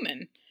nice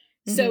human.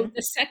 So Hmm.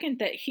 the second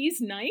that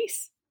he's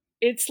nice,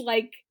 it's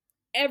like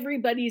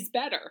everybody's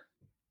better.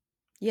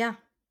 Yeah.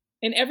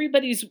 And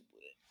everybody's,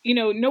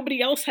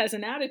 nobody else has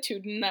an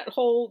attitude in that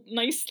whole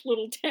nice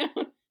little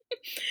town.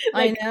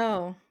 I Like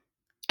know.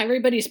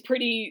 everybody's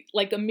pretty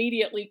like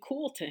immediately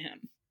cool to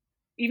him,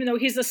 even though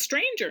he's a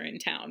stranger in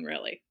town,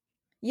 really.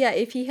 Yeah,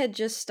 if he had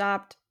just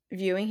stopped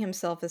viewing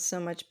himself as so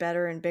much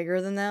better and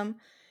bigger than them,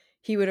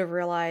 he would have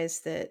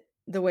realized that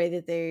the way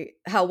that they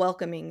how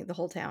welcoming the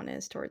whole town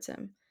is towards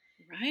him.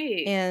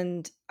 Right.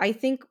 And I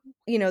think,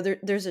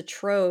 there's a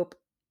trope,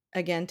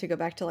 again, to go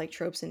back to like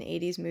tropes in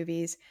 80s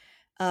movies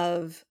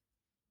of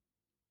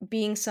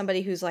being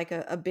somebody who's like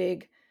a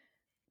big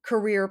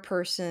career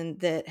person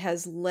that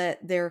has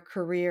let their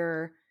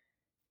career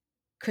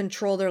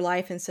control their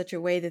life in such a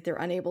way that they're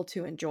unable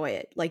to enjoy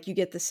it. Like you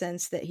get the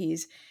sense that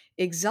he's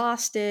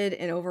exhausted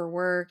and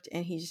overworked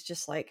and he's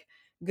just like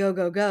go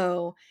go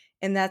go,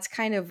 and that's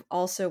kind of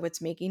also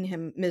what's making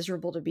him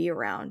miserable to be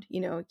around.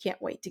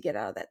 Can't wait to get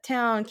out of that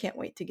town, can't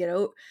wait to get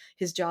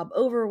his job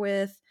over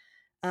with.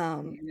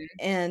 Mhm.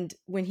 And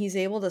when he's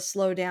able to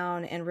slow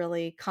down and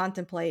really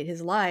contemplate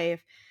his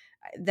life,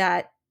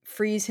 that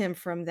frees him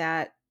from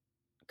that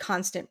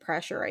constant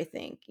pressure, I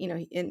think.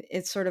 And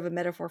it's sort of a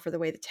metaphor for the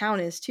way the town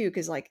is too,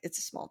 because like it's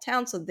a small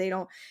town, so they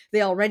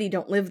already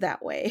don't live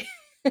that way.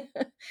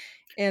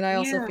 And I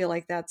also Yeah. feel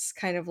like that's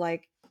kind of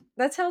like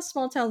that's how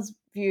small towns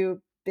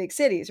view big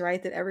cities,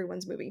 right? That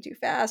everyone's moving too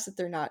fast, that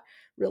they're not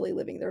really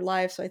living their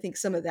life. So I think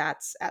some of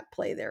that's at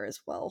play there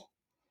as well.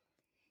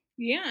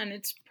 Yeah. And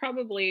it's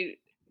probably,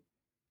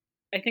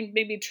 I think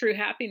maybe true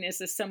happiness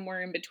is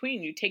somewhere in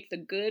between. You take the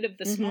good of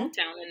the small Hmm.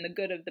 town and the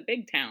good of the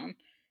big town,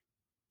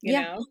 you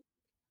Yeah. know?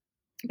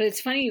 But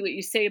it's funny what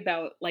you say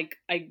about, like,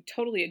 I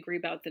totally agree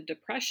about the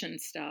depression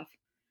stuff.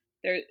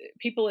 There,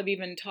 people have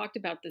even talked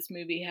about this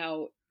movie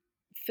how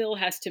Phil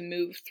has to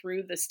move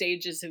through the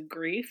stages of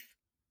grief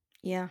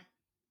Yeah.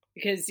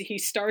 because he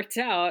starts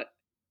out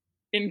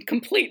in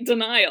complete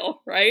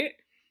denial, right?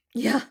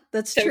 Yeah,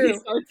 that's So he true.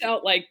 starts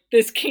out like,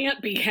 this can't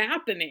be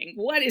happening.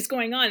 What is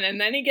going on? And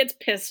then he gets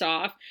pissed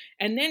off.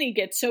 And then he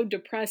gets so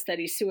depressed that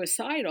he's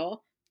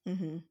suicidal.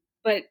 Hmm.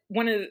 But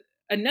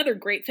another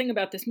great thing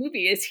about this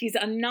movie is he's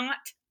not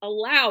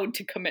allowed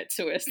to commit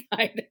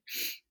suicide.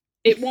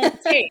 It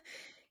won't take,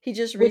 He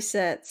just which,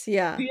 resets.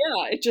 Yeah.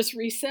 yeah, it just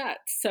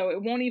resets. So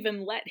it won't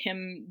even let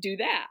him do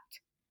that.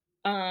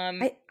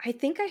 I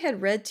think I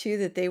had read too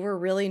that they were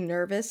really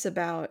nervous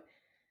about,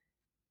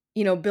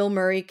 Bill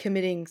Murray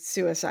committing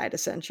suicide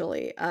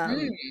essentially,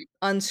 mm,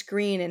 on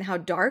screen, and how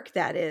dark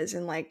that is,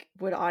 and like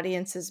would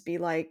audiences be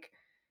like,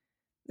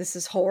 this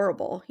is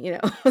horrible.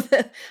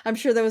 I'm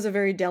sure that was a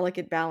very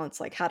delicate balance,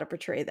 like how to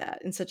portray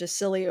that in such a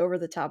silly, over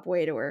the top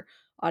way to where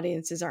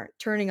audiences aren't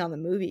turning on the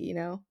movie.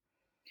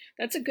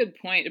 that's a good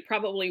point. It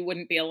probably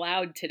wouldn't be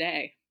allowed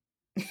today,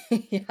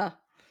 Yeah.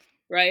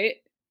 right?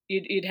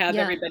 You'd have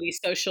Yeah. everybody's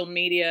social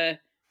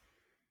media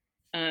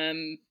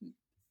um,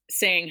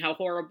 saying how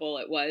horrible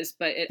it was,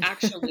 but it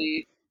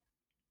actually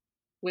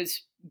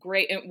was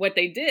great. And what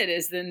they did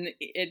is then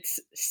it's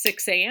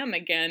 6 a.m.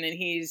 again, and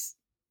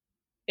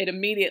it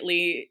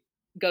immediately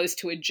goes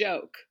to a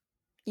joke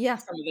Yeah.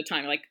 some of the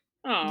time, like,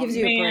 oh Gives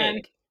you a man,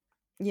 break.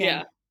 Yeah.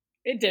 yeah,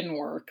 it didn't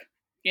work,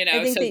 I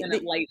think so they then it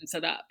they lightens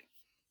it up.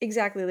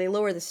 exactly, they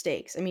lower the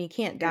stakes. I mean, he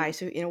can't Yeah, die,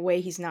 so in a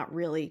way he's not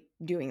really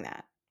doing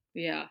that.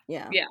 yeah,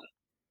 Yeah. yeah.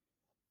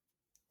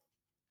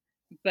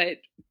 But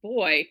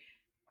boy,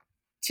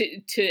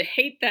 to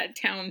hate that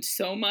town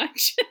so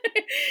much,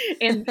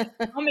 and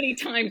how many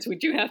times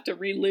would you have to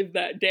relive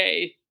that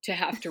day to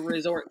have to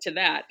resort to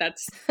that?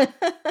 That's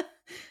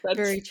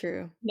Very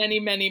true. many,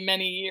 many,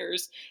 many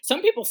years.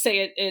 Some people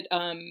say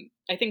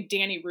I think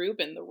Danny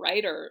Rubin, the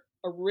writer,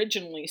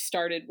 originally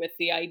started with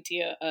the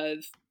idea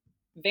of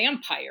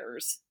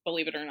vampires,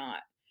 believe it or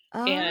not.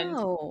 And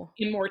Oh,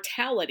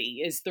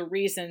 immortality is the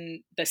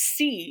reason, the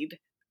seed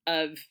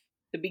of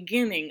the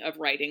beginning of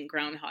writing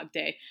Groundhog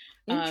Day.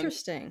 Um,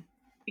 interesting.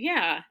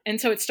 yeah.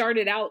 And so it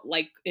started out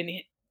like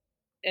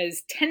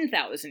as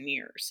 10,000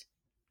 years,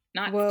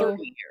 not Whoa.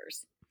 30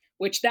 years,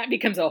 which that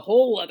becomes a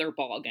whole other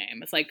ball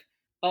game. It's like,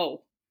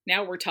 oh,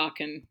 now we're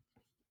talking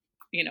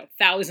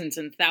thousands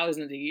and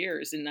thousands of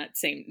years in that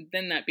same,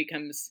 then that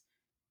becomes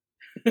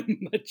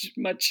much,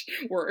 much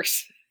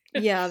worse.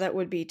 Yeah, that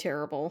would be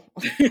terrible.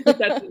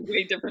 That's a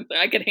way different thing.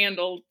 I could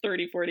handle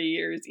 30, 40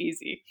 years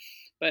easy.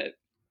 But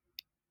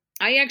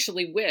I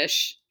actually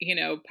wish,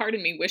 part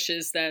of me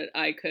wishes that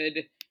I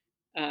could,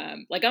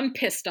 like, I'm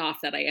pissed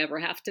off that I ever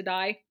have to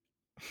die.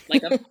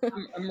 Like,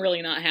 I'm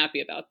really not happy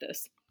about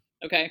this.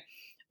 Okay.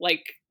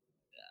 Like,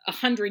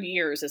 100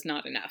 years is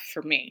not enough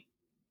for me.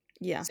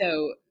 Yeah.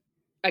 So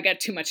I got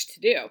too much to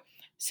do.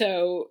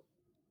 So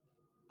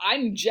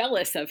I'm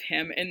jealous of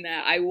him in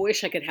that I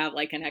wish I could have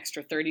like an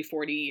extra 30,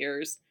 40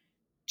 years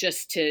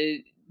just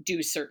to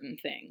do certain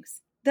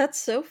things. That's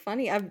so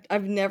funny.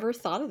 I've never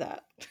thought of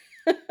that.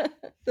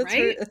 That's Right?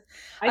 very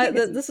I think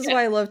it's a this is gift.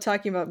 why I love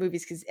talking about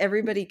movies, because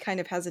everybody kind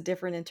of has a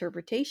different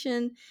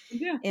interpretation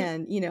Yeah.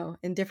 and,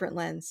 in different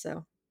lens,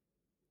 so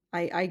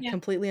I Yeah.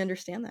 completely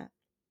understand that.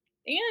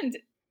 And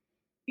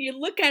you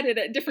look at it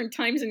at different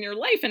times in your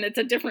life and it's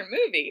a different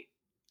movie.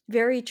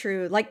 Very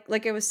true.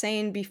 Like I was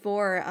saying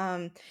before,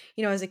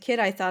 as a kid,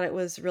 I thought it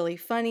was really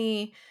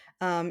funny.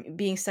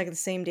 Being stuck in the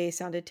same day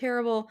sounded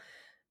terrible.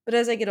 But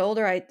as I get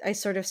older, I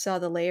sort of saw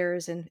the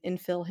layers in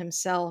Phil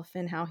himself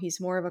and how he's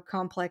more of a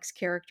complex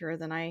character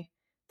than I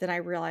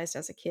realized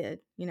as a kid.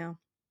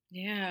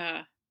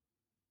 Yeah.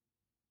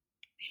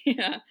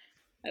 Yeah.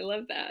 I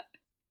love that.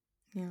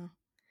 Yeah.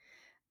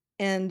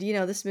 And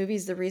this movie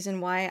is the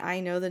reason why I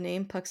know the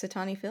name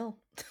Puxatawny Phil.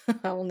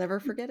 I will never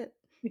forget it.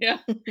 Yeah.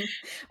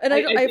 And I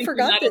I think you're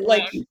forgot not that,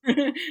 like,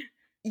 alone.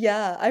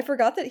 yeah, I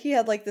forgot that he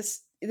had, like,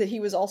 that he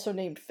was also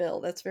named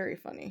Phil. That's very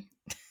funny.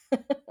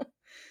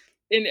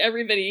 And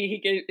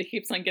everybody, he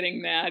keeps on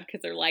getting mad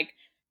because they're like,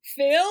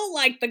 Phil,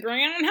 like the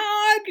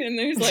groundhog? And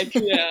there's like,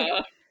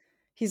 yeah.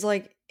 He's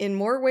like, "In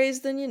more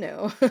ways than you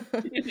know."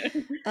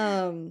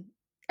 Um,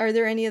 are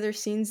there any other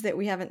scenes that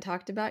we haven't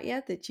talked about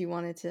yet that you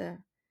wanted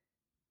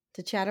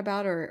to chat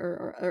about,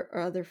 or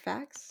other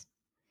facts?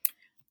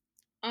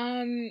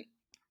 um,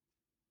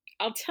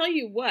 I'll tell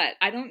you what,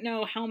 I don't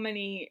know how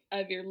many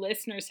of your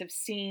listeners have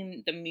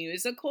seen the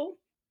musical,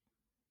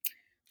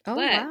 Oh,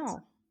 but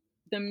wow.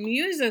 the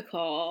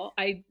musical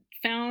I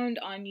found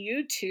on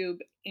YouTube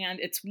and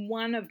it's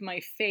one of my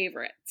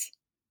favorites.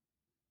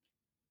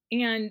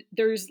 And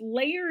there's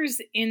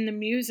layers in the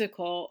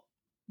musical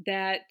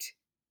that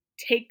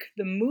take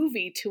the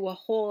movie to a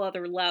whole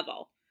other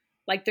level.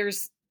 Like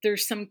there's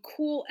some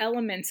cool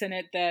elements in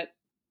it that,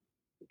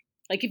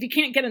 like, if you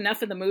can't get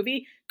enough of the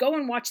movie, go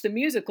and watch the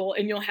musical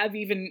and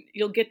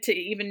you'll get to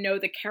even know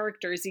the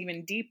characters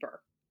even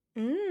deeper.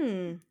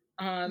 Mm,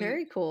 Um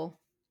very cool.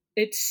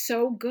 it's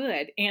so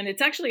good and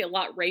it's actually a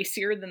lot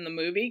racier than the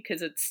movie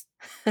because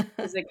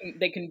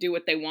they can do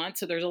what they want.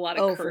 So there's a lot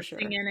of Oh, for cursing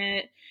sure. in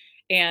it.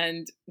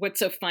 And what's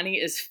so funny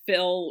is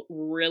Phil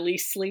really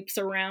sleeps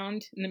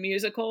around in the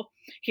musical.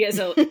 He has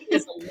a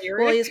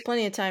Well, he lyric. has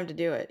plenty of time to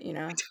do it.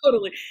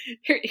 Totally.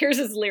 Here's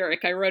his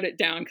lyric. I wrote it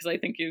down because I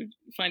think you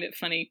find it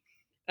funny.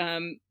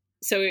 Um,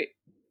 so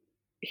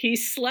he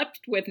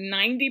slept with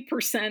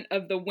 90%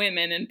 of the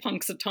women in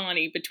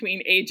Punxsutawney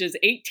between ages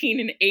 18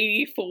 and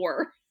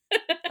 84,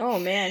 Oh,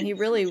 man, he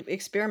really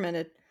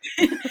experimented.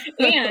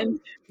 and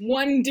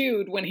one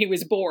dude when he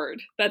was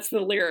bored. That's the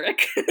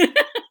lyric.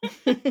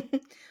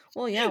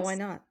 Well, yeah, why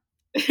not?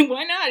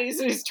 Why not?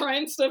 He's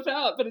trying stuff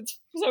out, but it's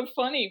so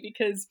funny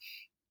because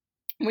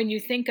when you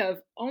think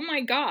of, oh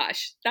my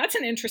gosh, that's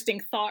an interesting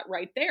thought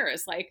right there.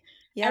 It's like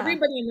Yeah.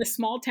 everybody in this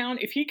small town,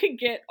 if he could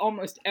get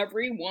almost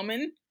every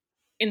woman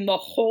in the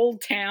whole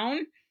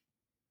town,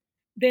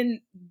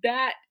 then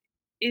that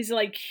is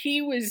like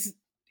he was,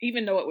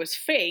 even though it was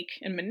fake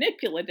and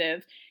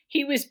manipulative,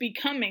 he was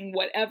becoming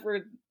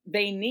whatever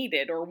they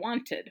needed or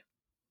wanted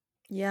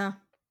Yeah.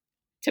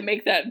 to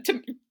make that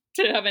to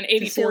have an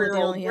To seal the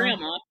deal, 84-year-old yeah.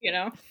 grandma.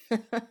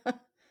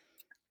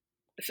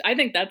 I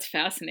think that's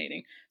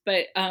fascinating.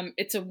 But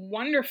it's a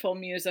wonderful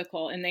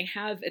musical, and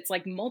it's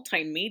like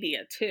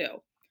multimedia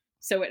too.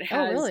 So it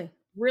Oh, has really?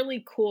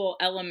 really cool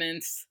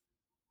elements.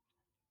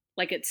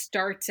 Like it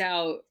starts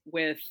out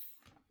with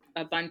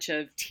a bunch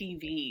of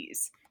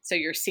TVs. So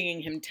you're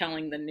seeing him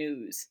telling the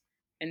news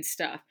and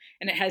stuff.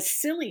 And it has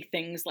silly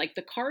things like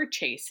the car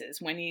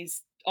chases when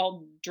he's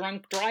all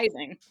drunk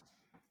driving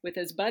with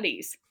his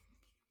buddies.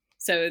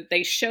 So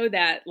they show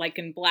that like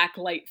in black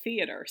light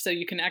theater. So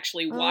you can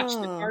actually watch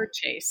the Oh, car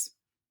chase.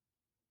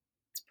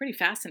 It's pretty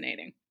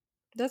fascinating.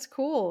 that's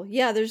cool.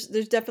 Yeah, there's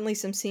definitely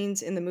some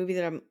scenes in the movie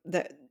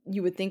that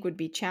you would think would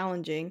be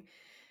challenging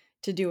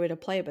to do at a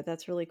play, but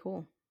that's really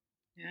cool.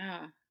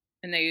 Yeah.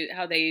 And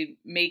how they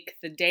make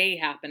the day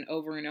happen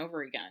over and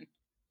over again.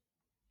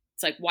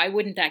 It's like, why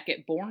wouldn't that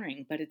get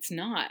boring? But it's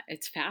not.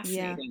 It's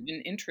Yeah. fascinating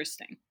and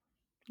interesting.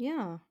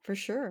 Yeah, for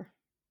sure.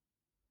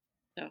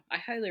 So I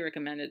highly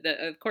recommend it.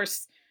 Of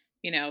course,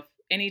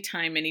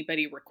 anytime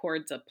anybody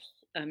records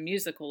a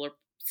musical or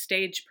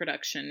stage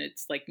production,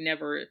 it's like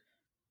never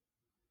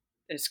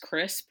as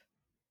crisp,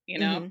 you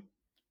know, Mhm.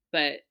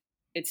 but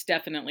it's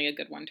definitely a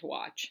good one to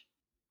watch.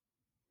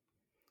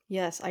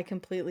 Yes, I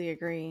completely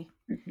agree.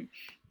 Mhm.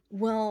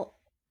 Well,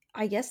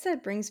 I guess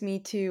that brings me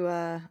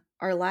to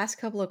our last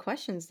couple of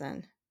questions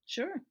then.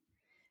 Sure.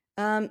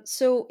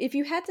 So if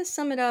you had to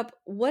sum it up,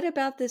 what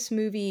about this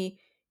movie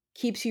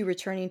keeps you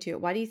returning to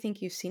it? Why do you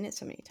think you've seen it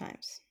so many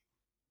times?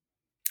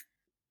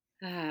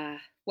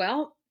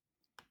 Well,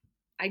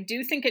 I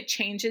do think it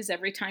changes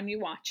every time you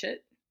watch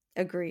it,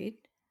 Agreed.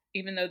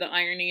 even though the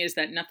irony is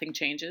that nothing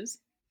changes.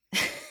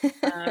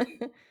 Um,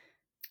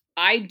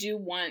 I do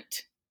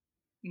want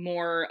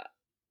more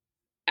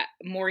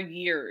more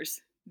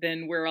years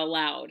than we're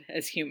allowed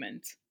as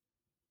humans.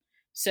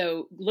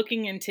 So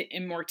looking into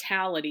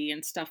immortality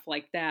and stuff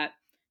like that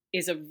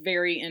is a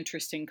very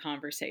interesting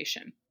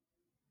conversation.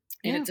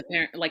 And Yeah. it's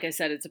apparent, like I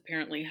said, it's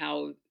apparently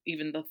how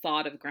even the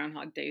thought of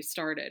Groundhog Day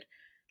started.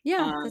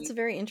 Yeah, Um, that's a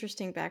very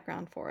interesting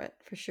background for it,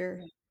 for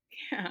sure.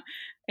 yeah,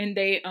 and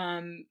they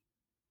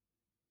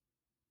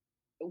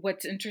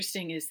what's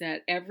interesting is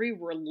that every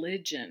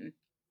religion,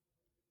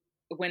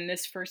 when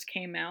this first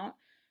came out,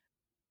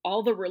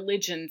 all the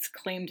religions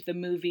claimed the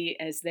movie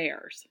as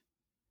theirs,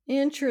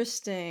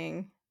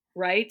 Interesting.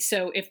 right?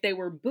 So if they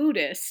were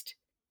Buddhist,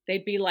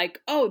 they'd be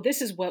like, "Oh,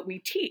 this is what we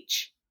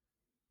teach."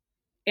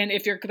 And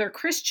if they're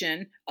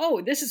Christian,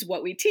 "Oh, this is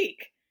what we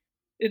teach."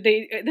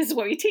 This is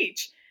what we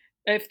teach.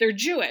 If they're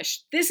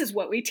Jewish, this is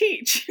what we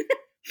teach.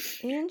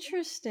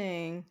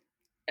 Interesting.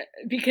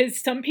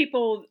 Because some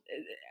people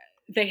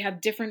they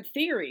have different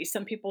theories.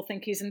 Some people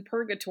think he's in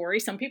purgatory,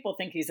 some people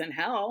think he's in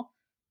hell.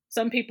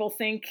 Some people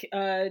think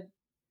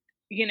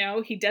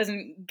he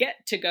doesn't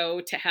get to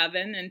go to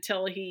heaven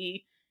until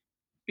he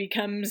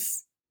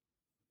becomes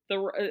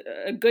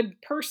a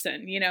good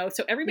person,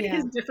 so everybody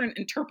has Yeah, different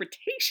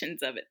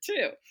interpretations of it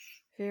too,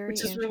 very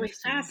which is really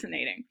interesting.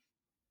 fascinating.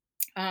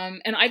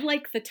 And I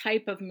like the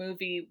type of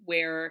movie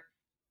where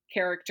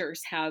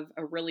characters have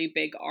a really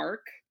big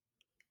arc.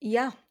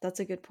 Yeah, that's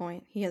a good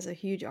point. He has a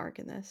huge arc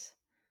in this.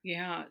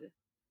 Yeah.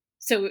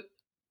 So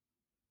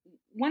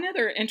one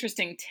other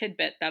interesting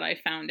tidbit that I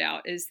found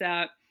out is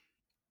that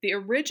the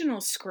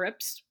original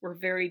scripts were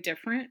very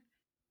different.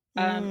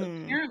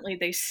 Mm, Apparently,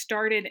 they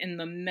started in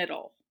the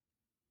middle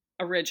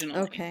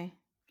originally. okay.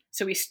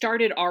 So he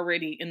started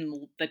already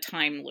in the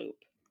time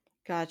loop.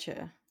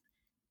 Gotcha.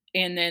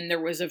 And then there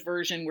was a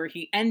version where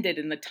he ended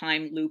in the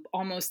time loop,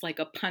 almost like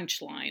a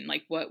punchline,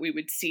 like what we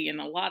would see in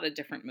a lot of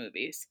different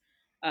movies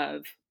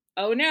of,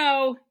 oh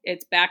no,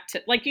 it's back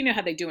to, like,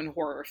 how they do in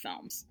horror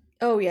films.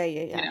 Oh, yeah,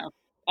 yeah, You yeah. know,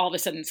 all of a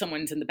sudden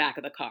someone's in the back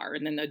of the car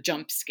and then a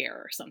jump scare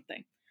or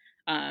something.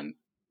 Um,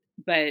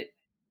 but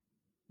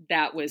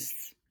that was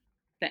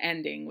the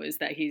ending, was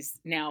that he's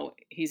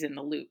in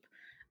the loop.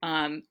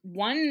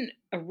 One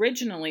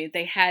originally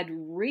they had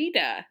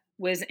Rita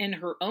was in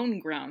her own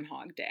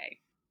Groundhog Day.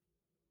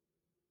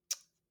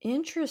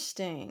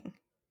 Interesting.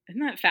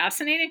 Isn't that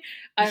fascinating?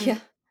 Yeah,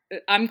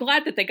 I'm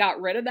glad that they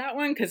got rid of that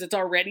one because it's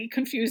already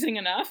confusing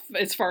enough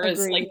as far as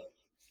like, agreed.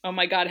 oh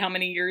my god, how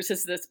many years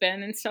has this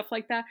been and stuff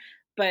like that.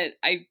 But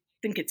I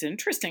think it's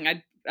interesting.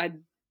 I'd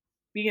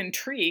be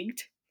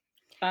intrigued.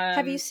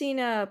 Have you Um,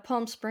 seen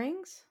Palm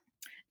Springs?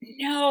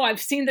 no,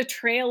 I've seen the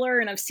trailer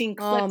and I've seen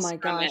Oh clips my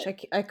from gosh,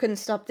 it. I couldn't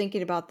stop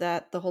thinking about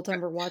that the whole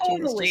time we're watching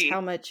this, just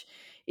how Totally. much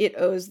it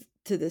owes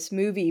to this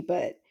movie,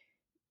 but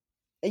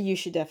you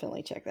should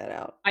definitely check that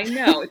out. I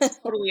know, it's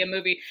totally a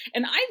movie,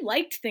 and I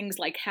liked things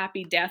like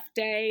Happy Death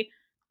Day.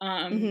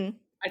 Um, Mhm.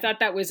 I thought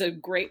that was a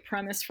great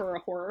premise for a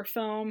horror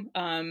film.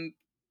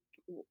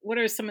 What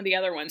are some of the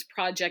other ones?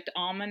 Project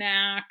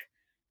Almanac,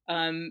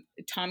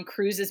 Tom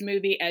Cruise's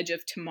movie Edge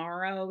of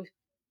Tomorrow,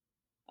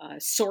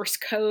 Source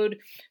Code.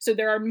 So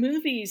there are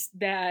movies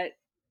that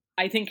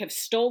I think have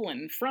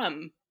stolen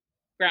from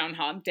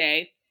Groundhog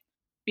Day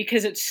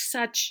because it's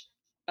such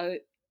a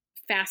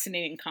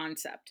fascinating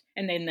concept,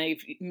 and then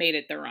they've made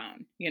it their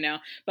own.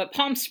 But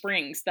Palm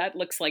Springs, that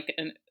looks like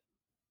an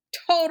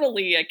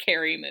totally a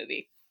Carrie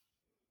movie.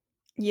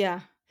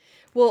 Yeah.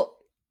 Well,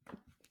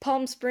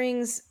 Palm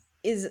Springs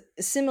is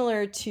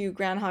similar to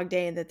Groundhog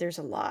Day in that there's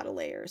a lot of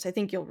layers. I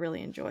think you'll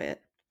really enjoy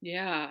it.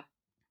 Yeah.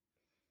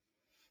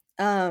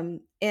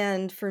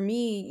 And for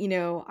me,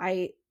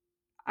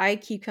 I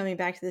keep coming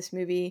back to this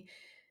movie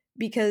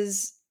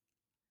because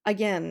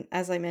again,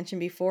 as I mentioned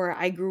before,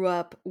 I grew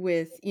up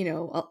with,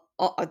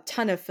 a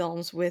ton of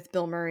films with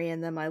Bill Murray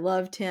in them. I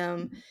loved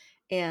him.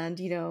 And,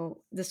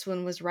 this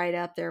one was right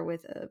up there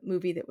with a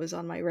movie that was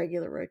on my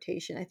regular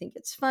rotation. I think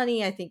it's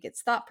funny. I think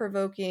it's thought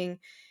provoking.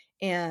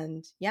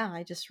 And yeah,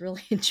 I just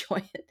really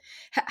enjoy it.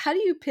 How do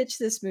you pitch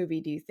this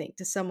movie, do you think,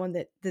 to someone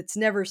that's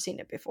never seen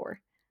it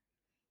before?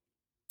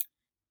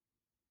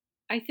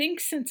 I think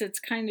since it's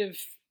kind of,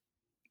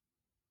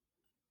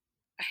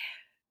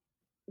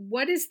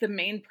 what is the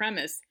main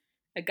premise?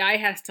 A guy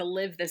has to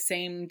live the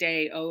same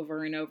day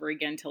over and over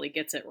again till he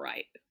gets it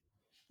right.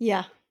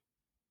 Yeah,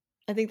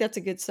 I think that's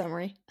a good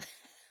summary.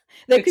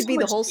 That It's could so be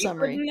the much whole deeper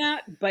summary. than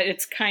that, but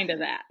it's kind of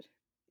that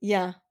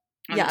Yeah.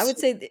 on Yeah, a I would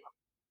surface. say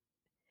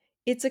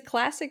it's a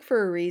classic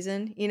for a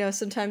reason.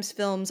 Sometimes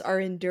films are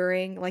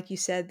enduring, like you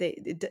said,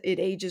 it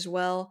ages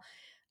well.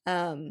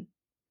 Um,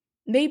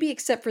 maybe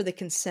except for the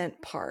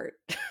consent part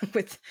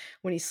with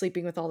when he's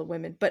sleeping with all the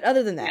women. But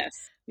other than that,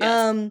 Yes, yes.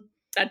 um,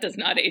 That does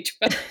not age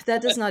well.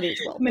 That does not age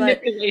well, but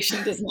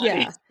Manipulation does not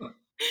age yeah,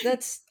 well.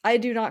 I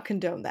do not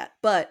condone that,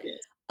 but, Yes.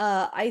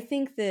 I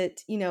think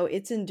that,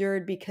 it's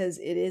endured because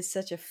it is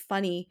such a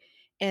funny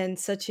and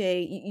such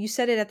a you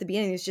said it at the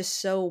beginning, it's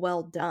just so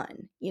well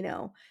done,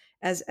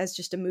 as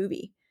just a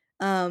movie.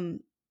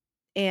 Um,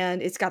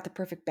 and it's got the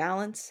perfect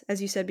balance,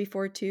 as you said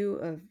before too,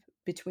 of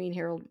between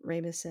Harold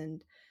Ramis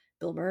and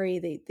Bill Murray.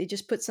 They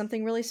just put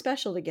something really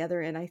special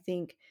together, and I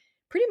think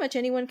pretty much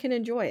anyone can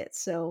enjoy it,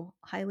 so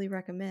highly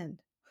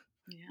recommend.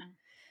 Yeah.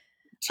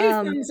 Two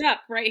Um, thumbs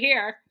up right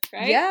here,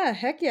 right? yeah,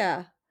 heck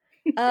yeah.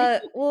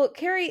 Well,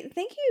 Carrie,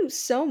 thank you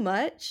so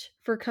much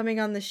for coming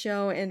on the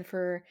show and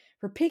for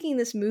picking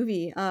this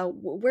movie.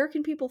 Where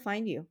can people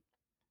find you?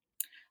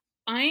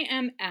 I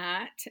am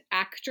at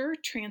Actor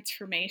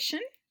Transformation.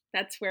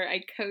 That's where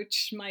I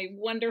coach my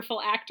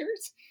wonderful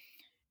actors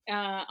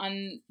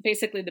on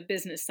basically the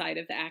business side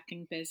of the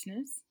acting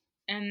business.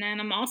 And then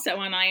I'm also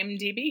on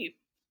IMDb.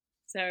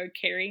 So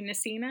Carrie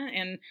Nasina,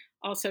 and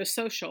also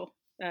social.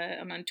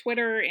 I'm on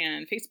Twitter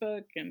and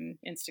Facebook and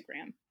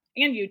Instagram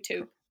and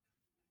YouTube.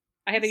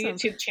 I have a Awesome.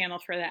 YouTube channel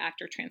for the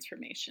Actor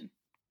Transformation.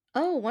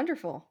 Oh,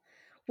 wonderful.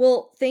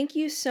 Well, thank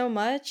you so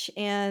much.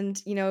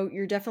 And,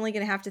 you're definitely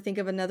going to have to think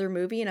of another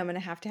movie, and I'm going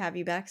to have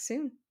you back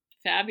soon.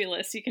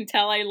 Fabulous. You can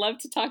tell I love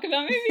to talk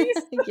about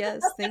movies.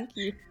 Yes, thank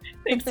you.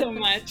 Thanks so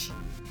much.